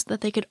is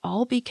that they could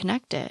all be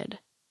connected.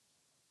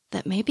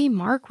 That maybe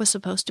Mark was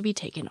supposed to be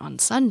taken on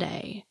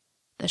Sunday.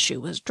 The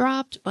shoe was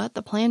dropped, but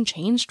the plan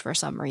changed for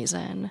some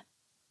reason.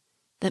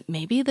 That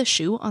maybe the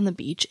shoe on the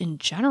beach in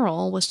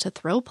general was to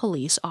throw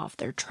police off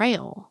their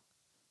trail.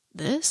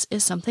 This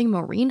is something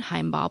Maureen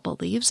Heimbaugh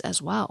believes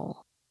as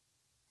well.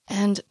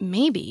 And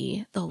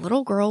maybe the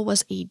little girl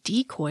was a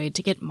decoy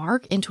to get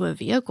Mark into a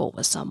vehicle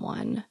with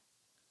someone.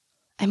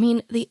 I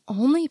mean, the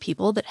only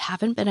people that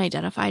haven't been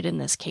identified in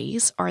this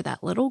case are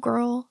that little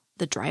girl,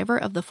 the driver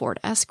of the Ford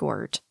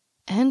Escort,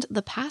 and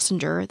the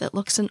passenger that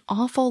looks an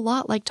awful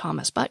lot like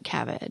Thomas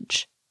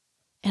Butkavich.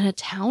 In a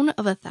town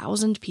of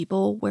 1,000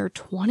 people where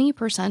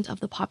 20% of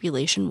the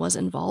population was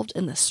involved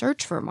in the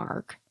search for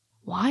Mark,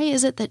 why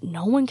is it that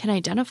no one can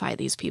identify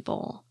these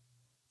people?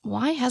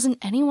 Why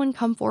hasn't anyone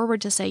come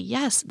forward to say,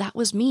 yes, that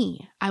was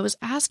me. I was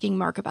asking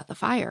Mark about the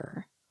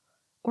fire.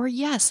 Or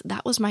yes,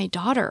 that was my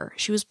daughter.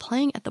 She was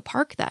playing at the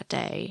park that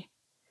day.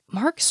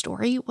 Mark's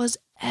story was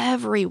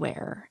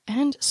everywhere,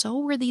 and so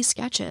were these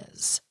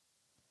sketches.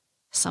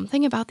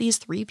 Something about these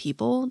three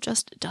people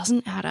just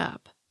doesn't add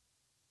up.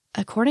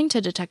 According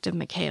to Detective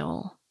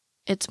McHale,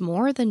 it's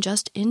more than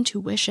just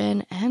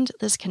intuition and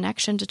this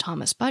connection to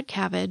Thomas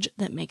Butkavich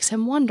that makes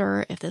him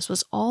wonder if this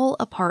was all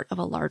a part of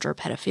a larger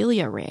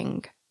pedophilia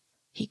ring.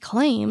 He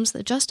claims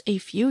that just a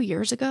few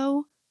years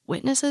ago,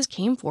 witnesses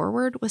came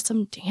forward with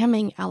some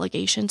damning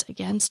allegations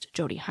against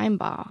Jody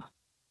Heimbaugh.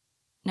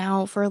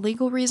 Now, for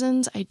legal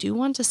reasons, I do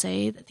want to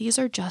say that these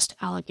are just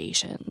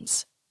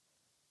allegations.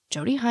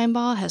 Jody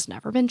Heimbaugh has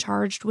never been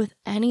charged with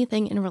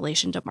anything in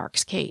relation to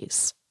Mark's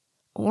case,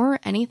 or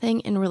anything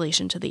in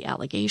relation to the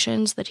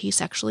allegations that he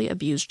sexually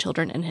abused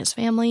children in his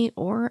family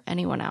or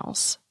anyone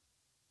else.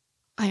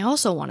 I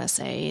also want to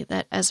say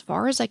that as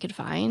far as I could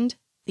find,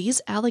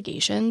 these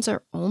allegations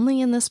are only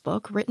in this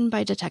book written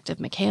by Detective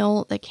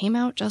McHale that came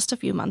out just a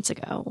few months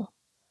ago.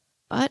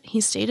 But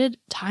he stated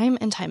time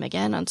and time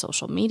again on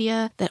social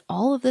media that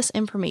all of this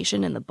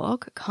information in the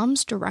book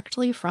comes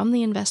directly from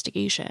the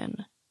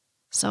investigation.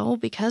 So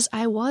because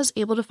I was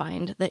able to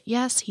find that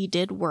yes, he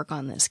did work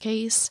on this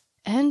case,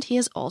 and he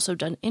has also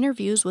done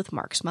interviews with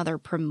Mark's mother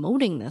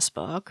promoting this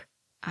book,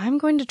 I'm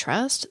going to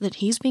trust that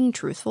he's being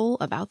truthful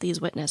about these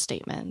witness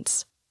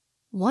statements.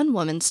 One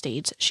woman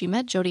states she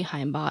met Jody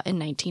Heimbaugh in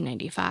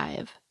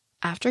 1995.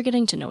 After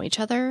getting to know each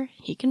other,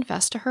 he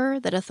confessed to her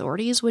that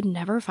authorities would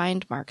never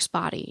find Mark's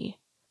body,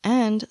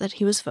 and that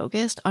he was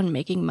focused on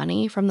making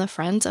money from the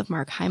Friends of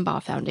Mark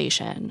Heimbaugh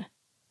Foundation.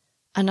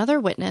 Another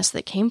witness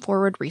that came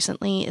forward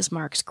recently is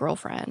Mark's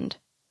girlfriend.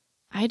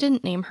 I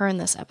didn't name her in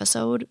this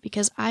episode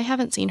because I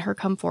haven't seen her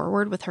come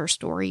forward with her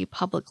story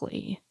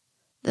publicly.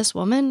 This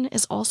woman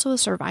is also a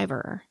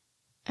survivor,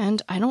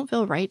 and I don't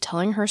feel right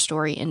telling her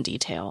story in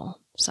detail,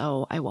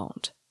 so I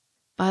won't.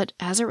 But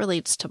as it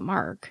relates to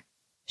Mark,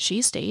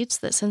 she states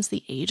that since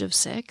the age of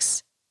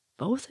 6,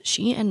 both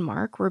she and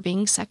Mark were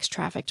being sex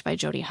trafficked by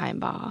Jody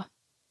Heimbaugh.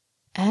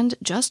 And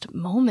just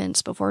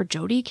moments before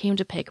Jody came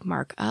to pick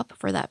Mark up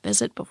for that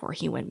visit before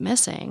he went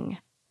missing,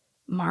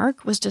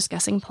 Mark was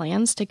discussing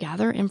plans to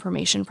gather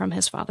information from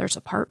his father's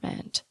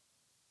apartment.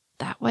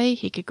 That way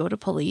he could go to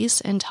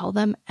police and tell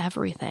them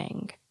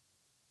everything.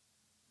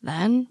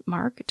 Then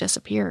Mark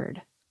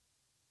disappeared.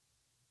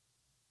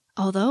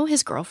 Although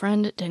his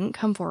girlfriend didn't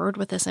come forward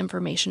with this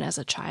information as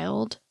a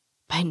child,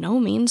 by no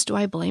means do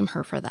I blame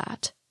her for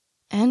that.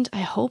 And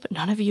I hope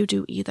none of you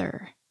do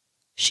either.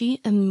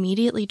 She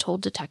immediately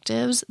told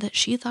detectives that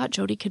she thought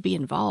Jodi could be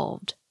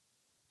involved.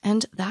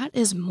 And that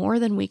is more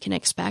than we can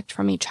expect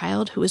from a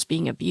child who is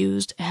being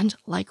abused and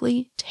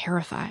likely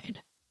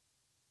terrified.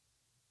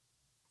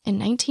 In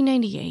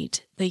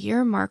 1998, the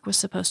year Mark was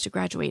supposed to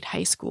graduate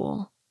high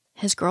school,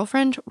 his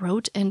girlfriend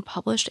wrote and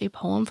published a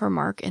poem for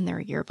Mark in their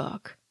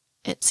yearbook.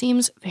 It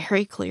seems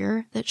very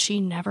clear that she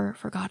never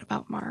forgot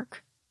about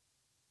Mark.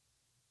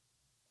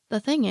 The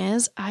thing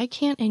is, I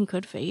can't in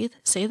good faith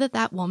say that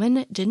that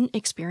woman didn't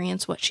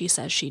experience what she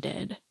says she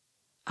did.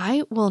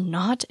 I will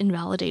not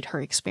invalidate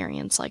her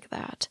experience like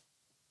that.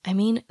 I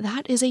mean,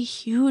 that is a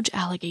huge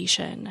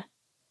allegation.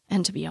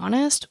 And to be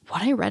honest,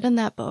 what I read in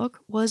that book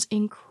was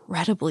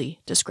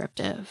incredibly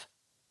descriptive.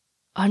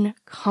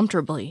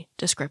 Uncomfortably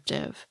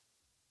descriptive.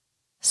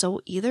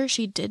 So either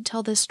she did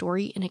tell this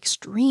story in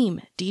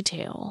extreme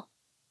detail,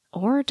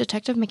 or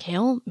Detective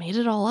McHale made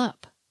it all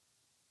up.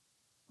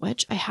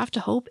 Which I have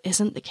to hope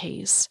isn't the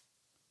case.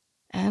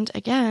 And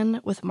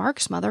again, with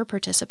Mark's mother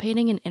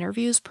participating in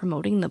interviews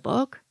promoting the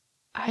book,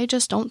 I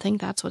just don't think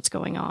that's what's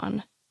going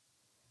on.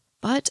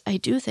 But I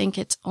do think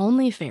it's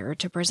only fair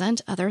to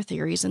present other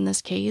theories in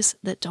this case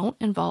that don't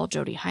involve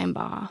Jodi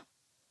Heimbaugh.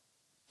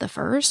 The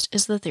first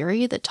is the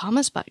theory that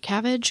Thomas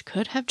Buttigieg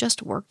could have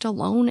just worked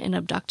alone in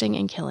abducting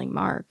and killing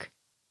Mark.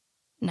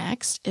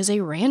 Next is a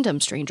random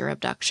stranger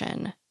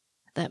abduction,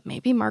 that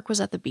maybe Mark was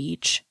at the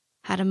beach,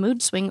 had a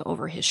mood swing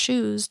over his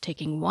shoes,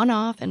 taking one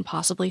off and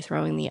possibly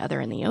throwing the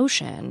other in the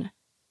ocean.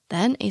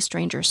 Then a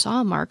stranger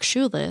saw Mark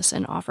shoeless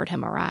and offered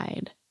him a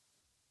ride.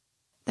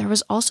 There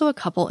was also a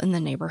couple in the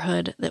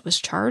neighborhood that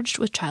was charged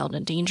with child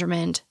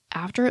endangerment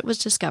after it was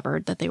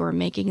discovered that they were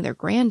making their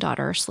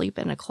granddaughter sleep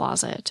in a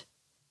closet.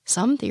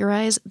 Some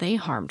theorize they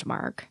harmed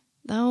Mark,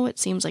 though it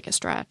seems like a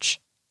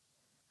stretch.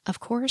 Of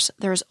course,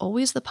 there's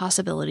always the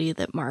possibility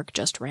that Mark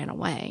just ran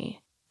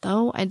away,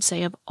 though I'd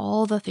say of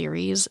all the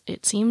theories,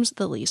 it seems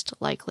the least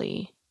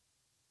likely.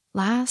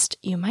 Last,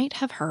 you might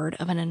have heard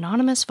of an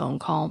anonymous phone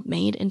call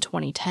made in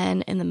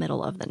 2010 in the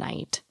middle of the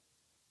night.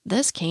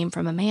 This came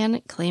from a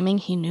man claiming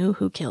he knew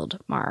who killed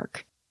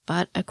Mark,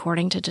 but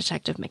according to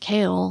Detective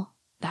McHale,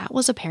 that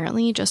was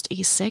apparently just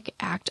a sick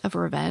act of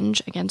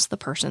revenge against the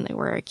person they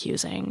were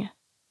accusing.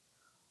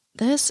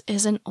 This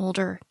is an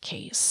older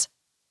case.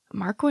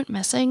 Mark went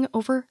missing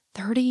over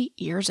 30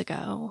 years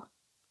ago,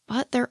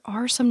 but there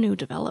are some new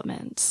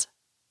developments.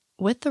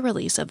 With the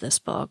release of this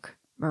book,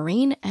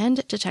 Marine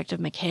and Detective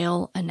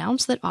McHale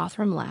announced that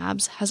Othram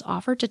Labs has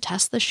offered to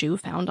test the shoe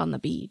found on the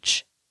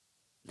beach.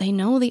 They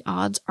know the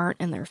odds aren't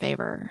in their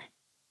favor,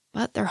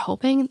 but they're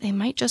hoping they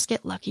might just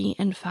get lucky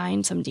and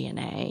find some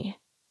DNA.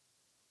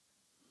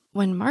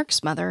 When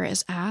Mark's mother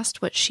is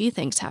asked what she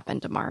thinks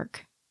happened to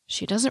Mark,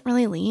 she doesn't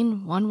really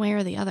lean one way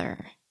or the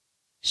other.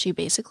 She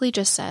basically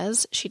just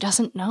says she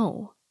doesn't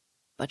know,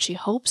 but she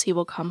hopes he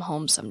will come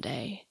home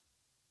someday.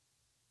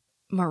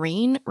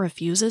 Maureen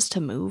refuses to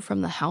move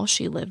from the house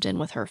she lived in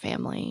with her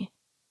family,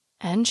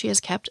 and she has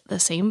kept the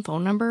same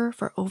phone number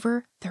for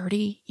over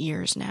 30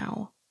 years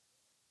now.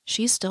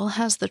 She still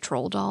has the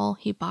troll doll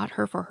he bought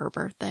her for her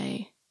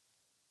birthday.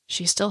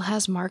 She still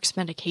has Mark's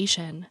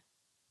medication,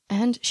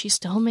 and she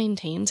still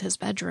maintains his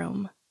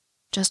bedroom,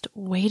 just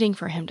waiting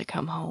for him to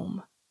come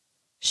home.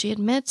 She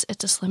admits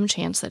it's a slim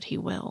chance that he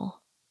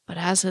will, but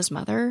as his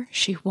mother,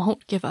 she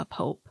won't give up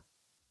hope.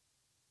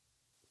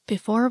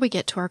 Before we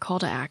get to our call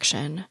to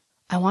action,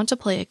 I want to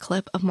play a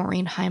clip of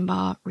Maureen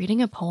Heimbaugh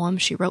reading a poem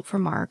she wrote for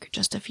Mark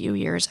just a few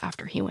years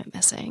after he went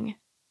missing.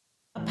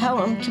 A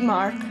poem to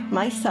Mark,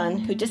 my son,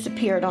 who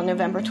disappeared on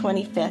November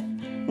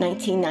 25th,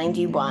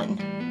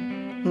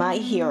 1991. My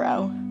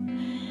hero.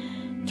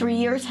 3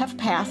 years have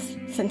passed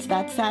since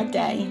that sad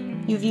day.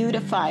 You viewed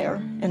a fire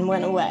and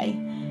went away.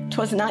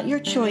 'Twas not your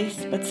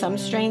choice, but some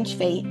strange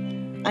fate.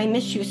 I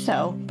miss you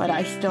so, but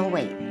I still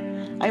wait.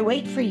 I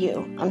wait for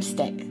you. I'm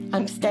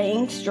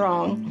staying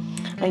strong.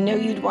 I know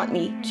you'd want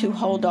me to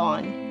hold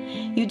on.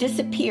 You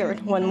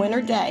disappeared one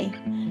winter day,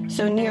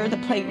 so near the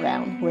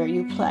playground where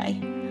you play.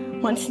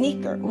 One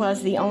sneaker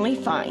was the only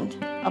find,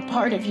 a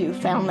part of you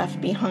found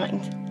left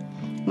behind.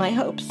 My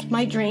hopes,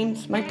 my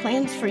dreams, my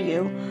plans for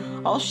you,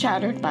 all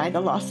shattered by the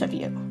loss of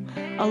you.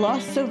 A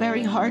loss so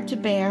very hard to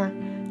bear.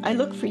 I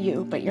look for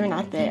you, but you're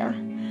not there.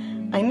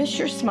 I miss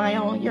your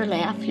smile, your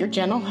laugh, your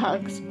gentle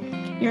hugs,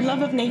 your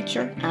love of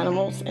nature,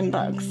 animals, and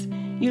bugs.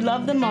 You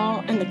love them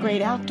all and the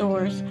great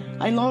outdoors.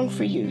 I long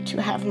for you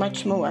to have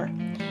much more.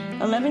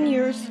 11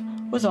 years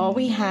was all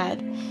we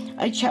had.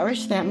 I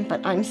cherish them,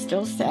 but I'm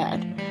still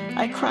sad.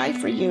 I cry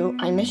for you,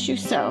 I miss you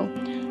so.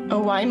 Oh,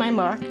 why, my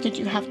Mark, did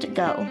you have to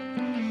go?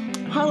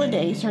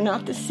 Holidays are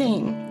not the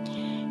same.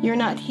 You're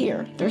not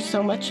here, there's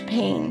so much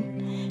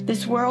pain.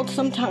 This world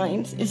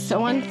sometimes is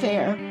so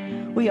unfair.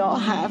 We all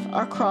have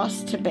our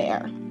cross to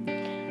bear.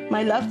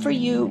 My love for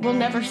you will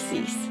never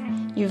cease.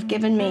 You've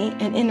given me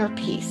an inner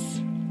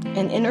peace,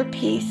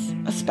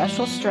 a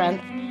special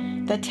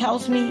strength that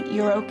tells me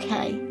you're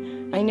okay.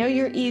 I know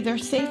you're either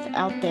safe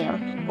out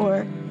there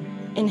or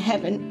in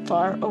heaven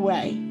far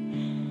away.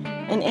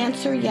 An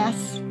answer,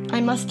 yes,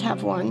 I must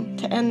have one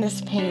to end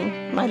this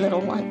pain, my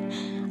little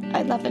one.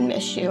 I love and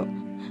miss you,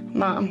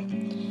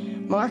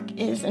 Mom. Mark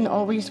is and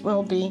always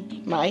will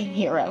be my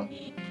hero.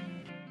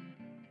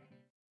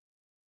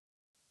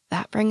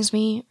 That brings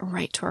me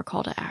right to our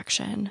call to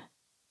action.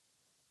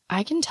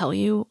 I can tell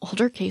you,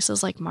 older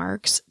cases like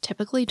Mark's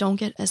typically don't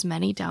get as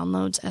many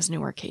downloads as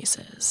newer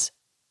cases.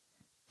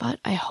 But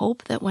I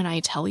hope that when I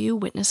tell you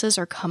witnesses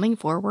are coming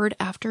forward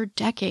after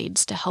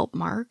decades to help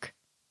Mark,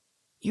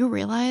 you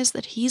realize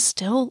that he's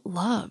still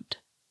loved.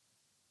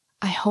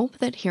 I hope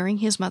that hearing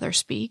his mother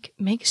speak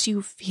makes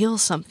you feel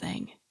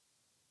something.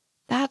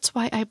 That's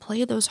why I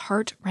play those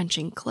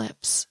heart-wrenching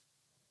clips.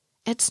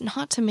 It's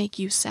not to make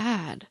you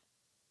sad.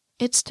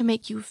 It's to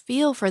make you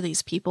feel for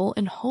these people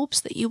in hopes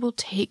that you will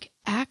take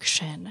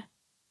action.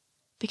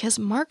 Because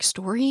Mark's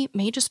story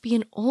may just be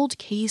an old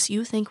case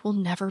you think will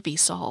never be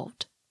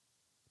solved.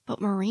 But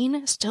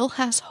Maureen still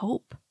has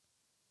hope.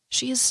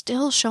 She is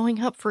still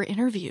showing up for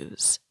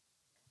interviews.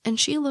 And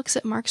she looks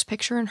at Mark's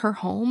picture in her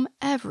home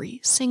every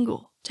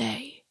single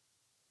day.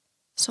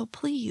 So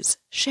please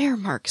share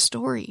Mark's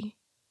story.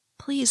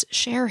 Please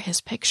share his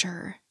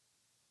picture.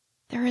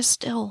 There is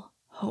still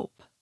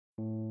hope.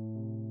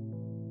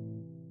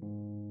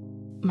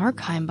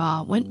 Mark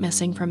Heimbaugh went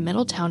missing from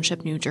Middle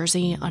Township, New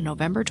Jersey on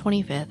November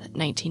 25th,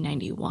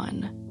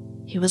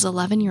 1991. He was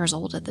 11 years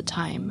old at the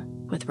time,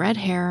 with red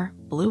hair,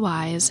 blue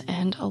eyes,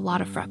 and a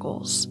lot of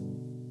freckles.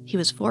 He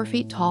was 4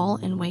 feet tall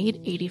and weighed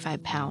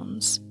 85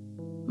 pounds.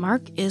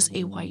 Mark is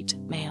a white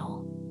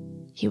male.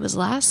 He was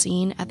last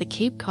seen at the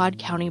Cape Cod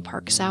County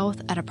Park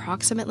South at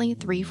approximately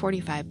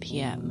 3:45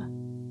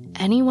 p.m.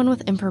 Anyone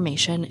with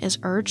information is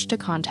urged to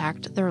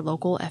contact their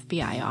local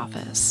FBI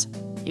office.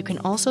 You can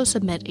also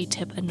submit a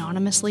tip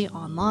anonymously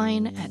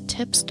online at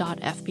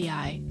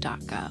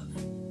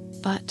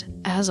tips.fbi.gov. But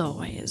as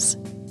always,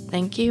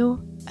 thank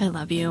you, I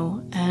love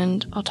you,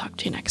 and I'll talk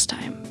to you next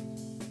time.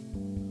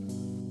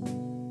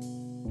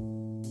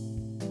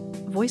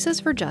 Voices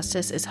for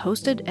Justice is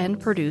hosted and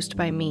produced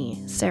by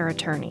me, Sarah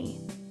Turney.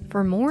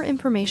 For more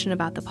information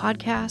about the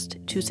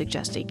podcast, to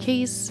suggest a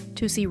case,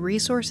 to see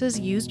resources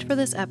used for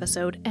this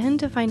episode, and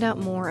to find out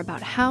more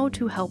about how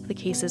to help the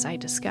cases I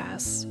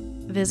discuss,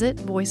 visit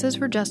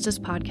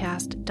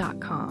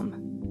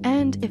voicesforjusticepodcast.com.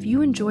 And if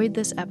you enjoyed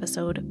this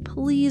episode,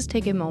 please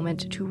take a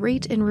moment to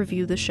rate and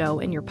review the show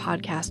in your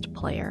podcast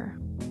player.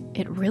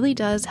 It really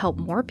does help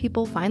more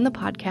people find the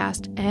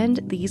podcast and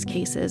these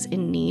cases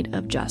in need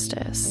of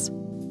justice.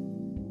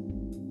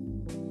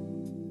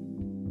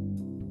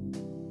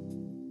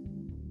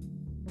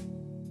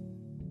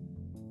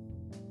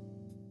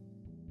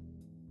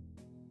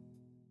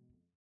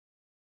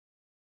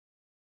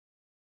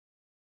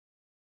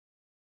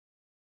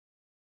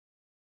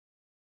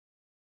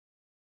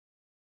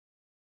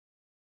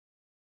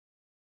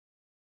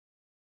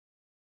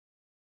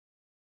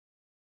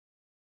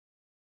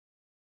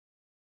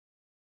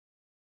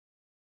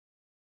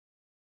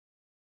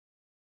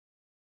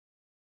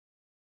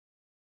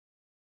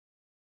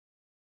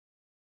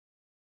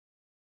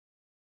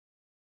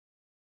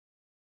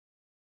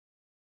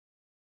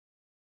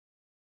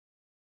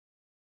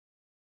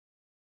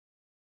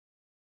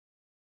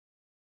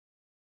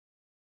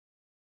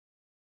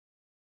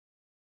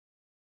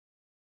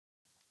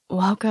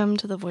 Welcome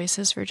to the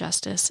Voices for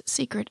Justice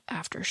Secret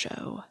After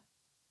Show.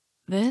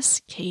 This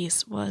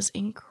case was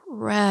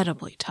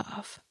incredibly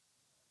tough.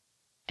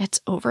 It's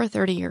over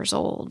 30 years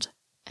old,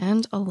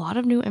 and a lot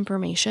of new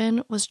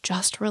information was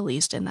just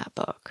released in that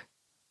book.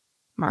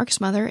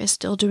 Mark's mother is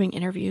still doing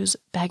interviews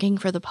begging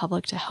for the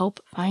public to help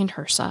find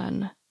her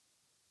son.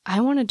 I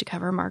wanted to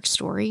cover Mark's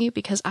story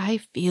because I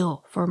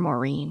feel for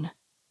Maureen.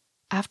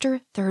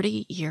 After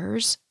 30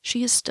 years,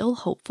 she is still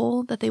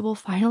hopeful that they will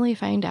finally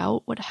find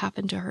out what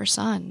happened to her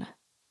son.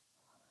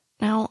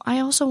 Now, I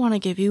also want to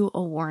give you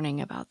a warning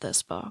about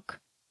this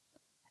book.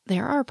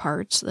 There are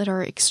parts that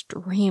are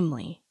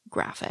extremely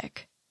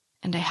graphic,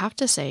 and I have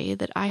to say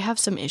that I have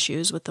some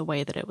issues with the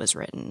way that it was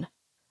written.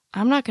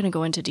 I'm not going to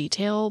go into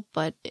detail,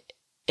 but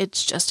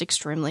it's just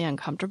extremely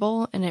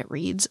uncomfortable, and it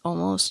reads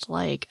almost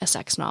like a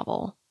sex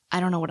novel. I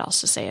don't know what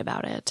else to say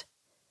about it.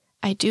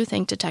 I do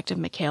think Detective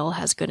McHale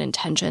has good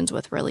intentions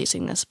with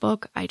releasing this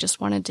book. I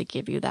just wanted to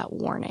give you that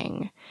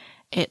warning.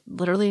 It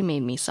literally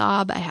made me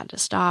sob. I had to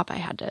stop. I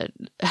had to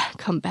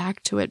come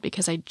back to it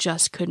because I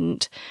just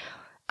couldn't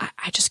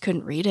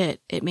read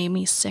it. It made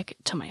me sick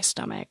to my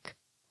stomach.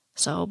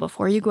 So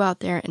before you go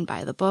out there and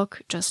buy the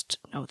book, just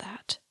know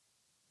that.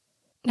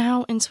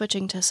 Now, in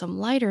switching to some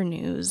lighter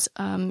news,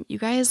 you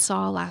guys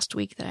saw last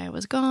week that I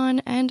was gone,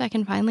 and I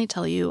can finally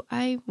tell you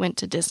I went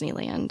to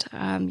Disneyland.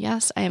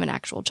 Yes, I am an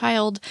actual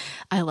child.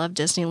 I love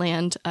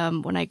Disneyland.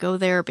 When I go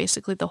there,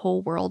 basically the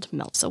whole world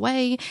melts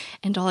away,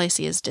 and all I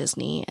see is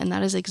Disney, and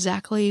that is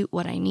exactly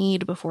what I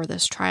need before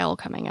this trial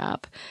coming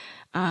up.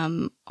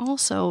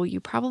 Also, you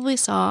probably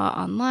saw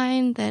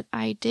online that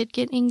I did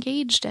get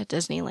engaged at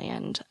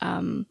Disneyland.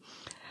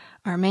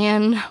 Our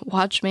man,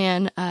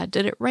 Watchman,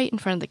 did it right in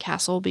front of the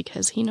castle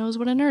because he knows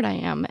what a nerd I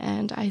am,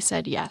 and I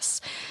said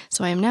yes.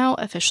 So I am now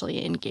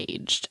officially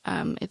engaged.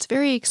 It's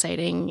very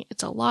exciting.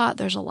 It's a lot.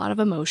 There's a lot of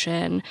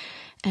emotion.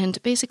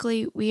 And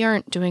basically, we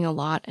aren't doing a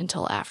lot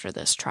until after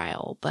this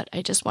trial, but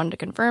I just wanted to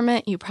confirm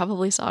it. You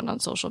probably saw it on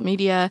social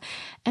media,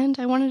 and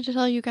I wanted to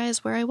tell you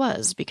guys where I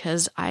was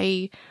because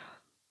I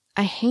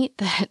hate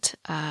that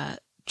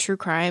true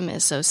crime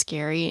is so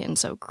scary and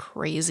so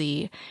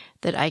crazy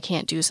that I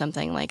can't do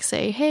something like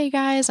say, hey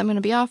guys, I'm going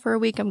to be off for a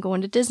week. I'm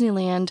going to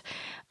Disneyland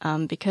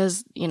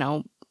because,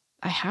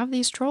 I have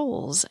these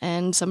trolls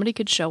and somebody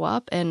could show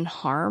up and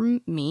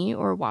harm me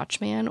or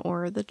Watchman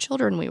or the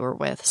children we were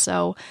with.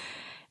 So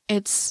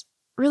it's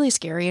really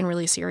scary and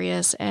really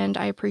serious, and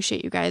I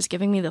appreciate you guys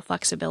giving me the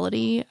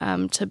flexibility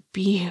to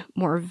be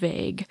more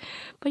vague.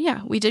 But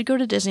yeah, we did go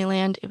to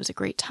Disneyland. It was a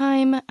great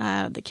time.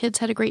 The kids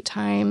had a great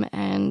time,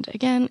 and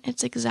again,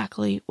 it's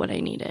exactly what I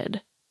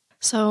needed.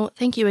 So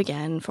thank you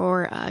again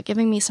for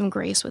giving me some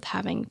grace with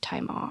having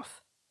time off.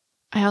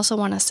 I also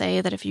want to say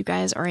that if you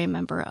guys are a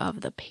member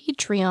of the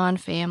Patreon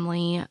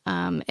family,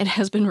 it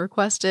has been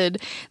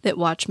requested that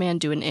Watchman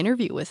do an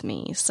interview with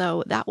me.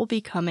 So that will be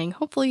coming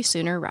hopefully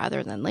sooner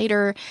rather than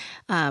later.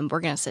 We're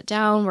going to sit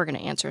down, we're going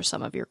to answer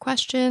some of your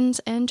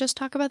questions, and just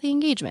talk about the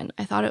engagement.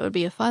 I thought it would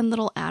be a fun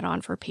little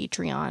add-on for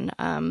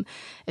Patreon.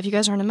 If you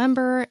guys aren't a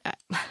member,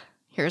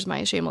 here's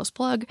my shameless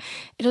plug.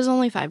 It is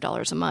only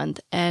 $5 a month,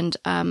 and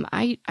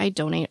I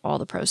donate all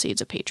the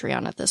proceeds of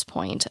Patreon at this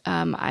point.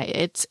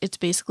 It's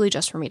basically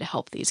just for me to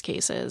help these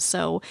cases.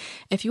 So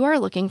if you are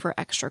looking for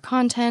extra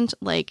content,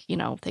 like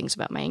things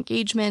about my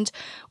engagement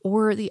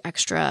or the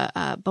extra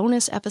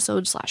bonus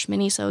episodes /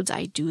 minisodes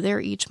I do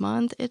there each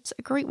month, it's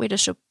a great way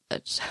to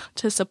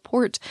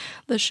support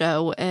the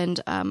show and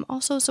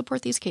also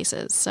support these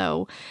cases.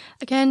 So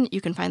again,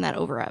 you can find that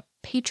over at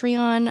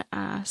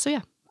Patreon. So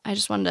yeah. I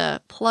just wanted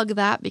to plug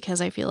that because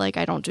I feel like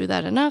I don't do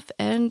that enough,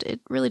 and it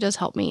really does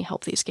help me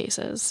help these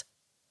cases.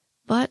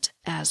 But,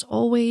 as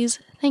always,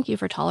 thank you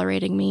for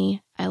tolerating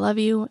me. I love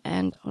you,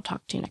 and I'll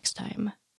talk to you next time.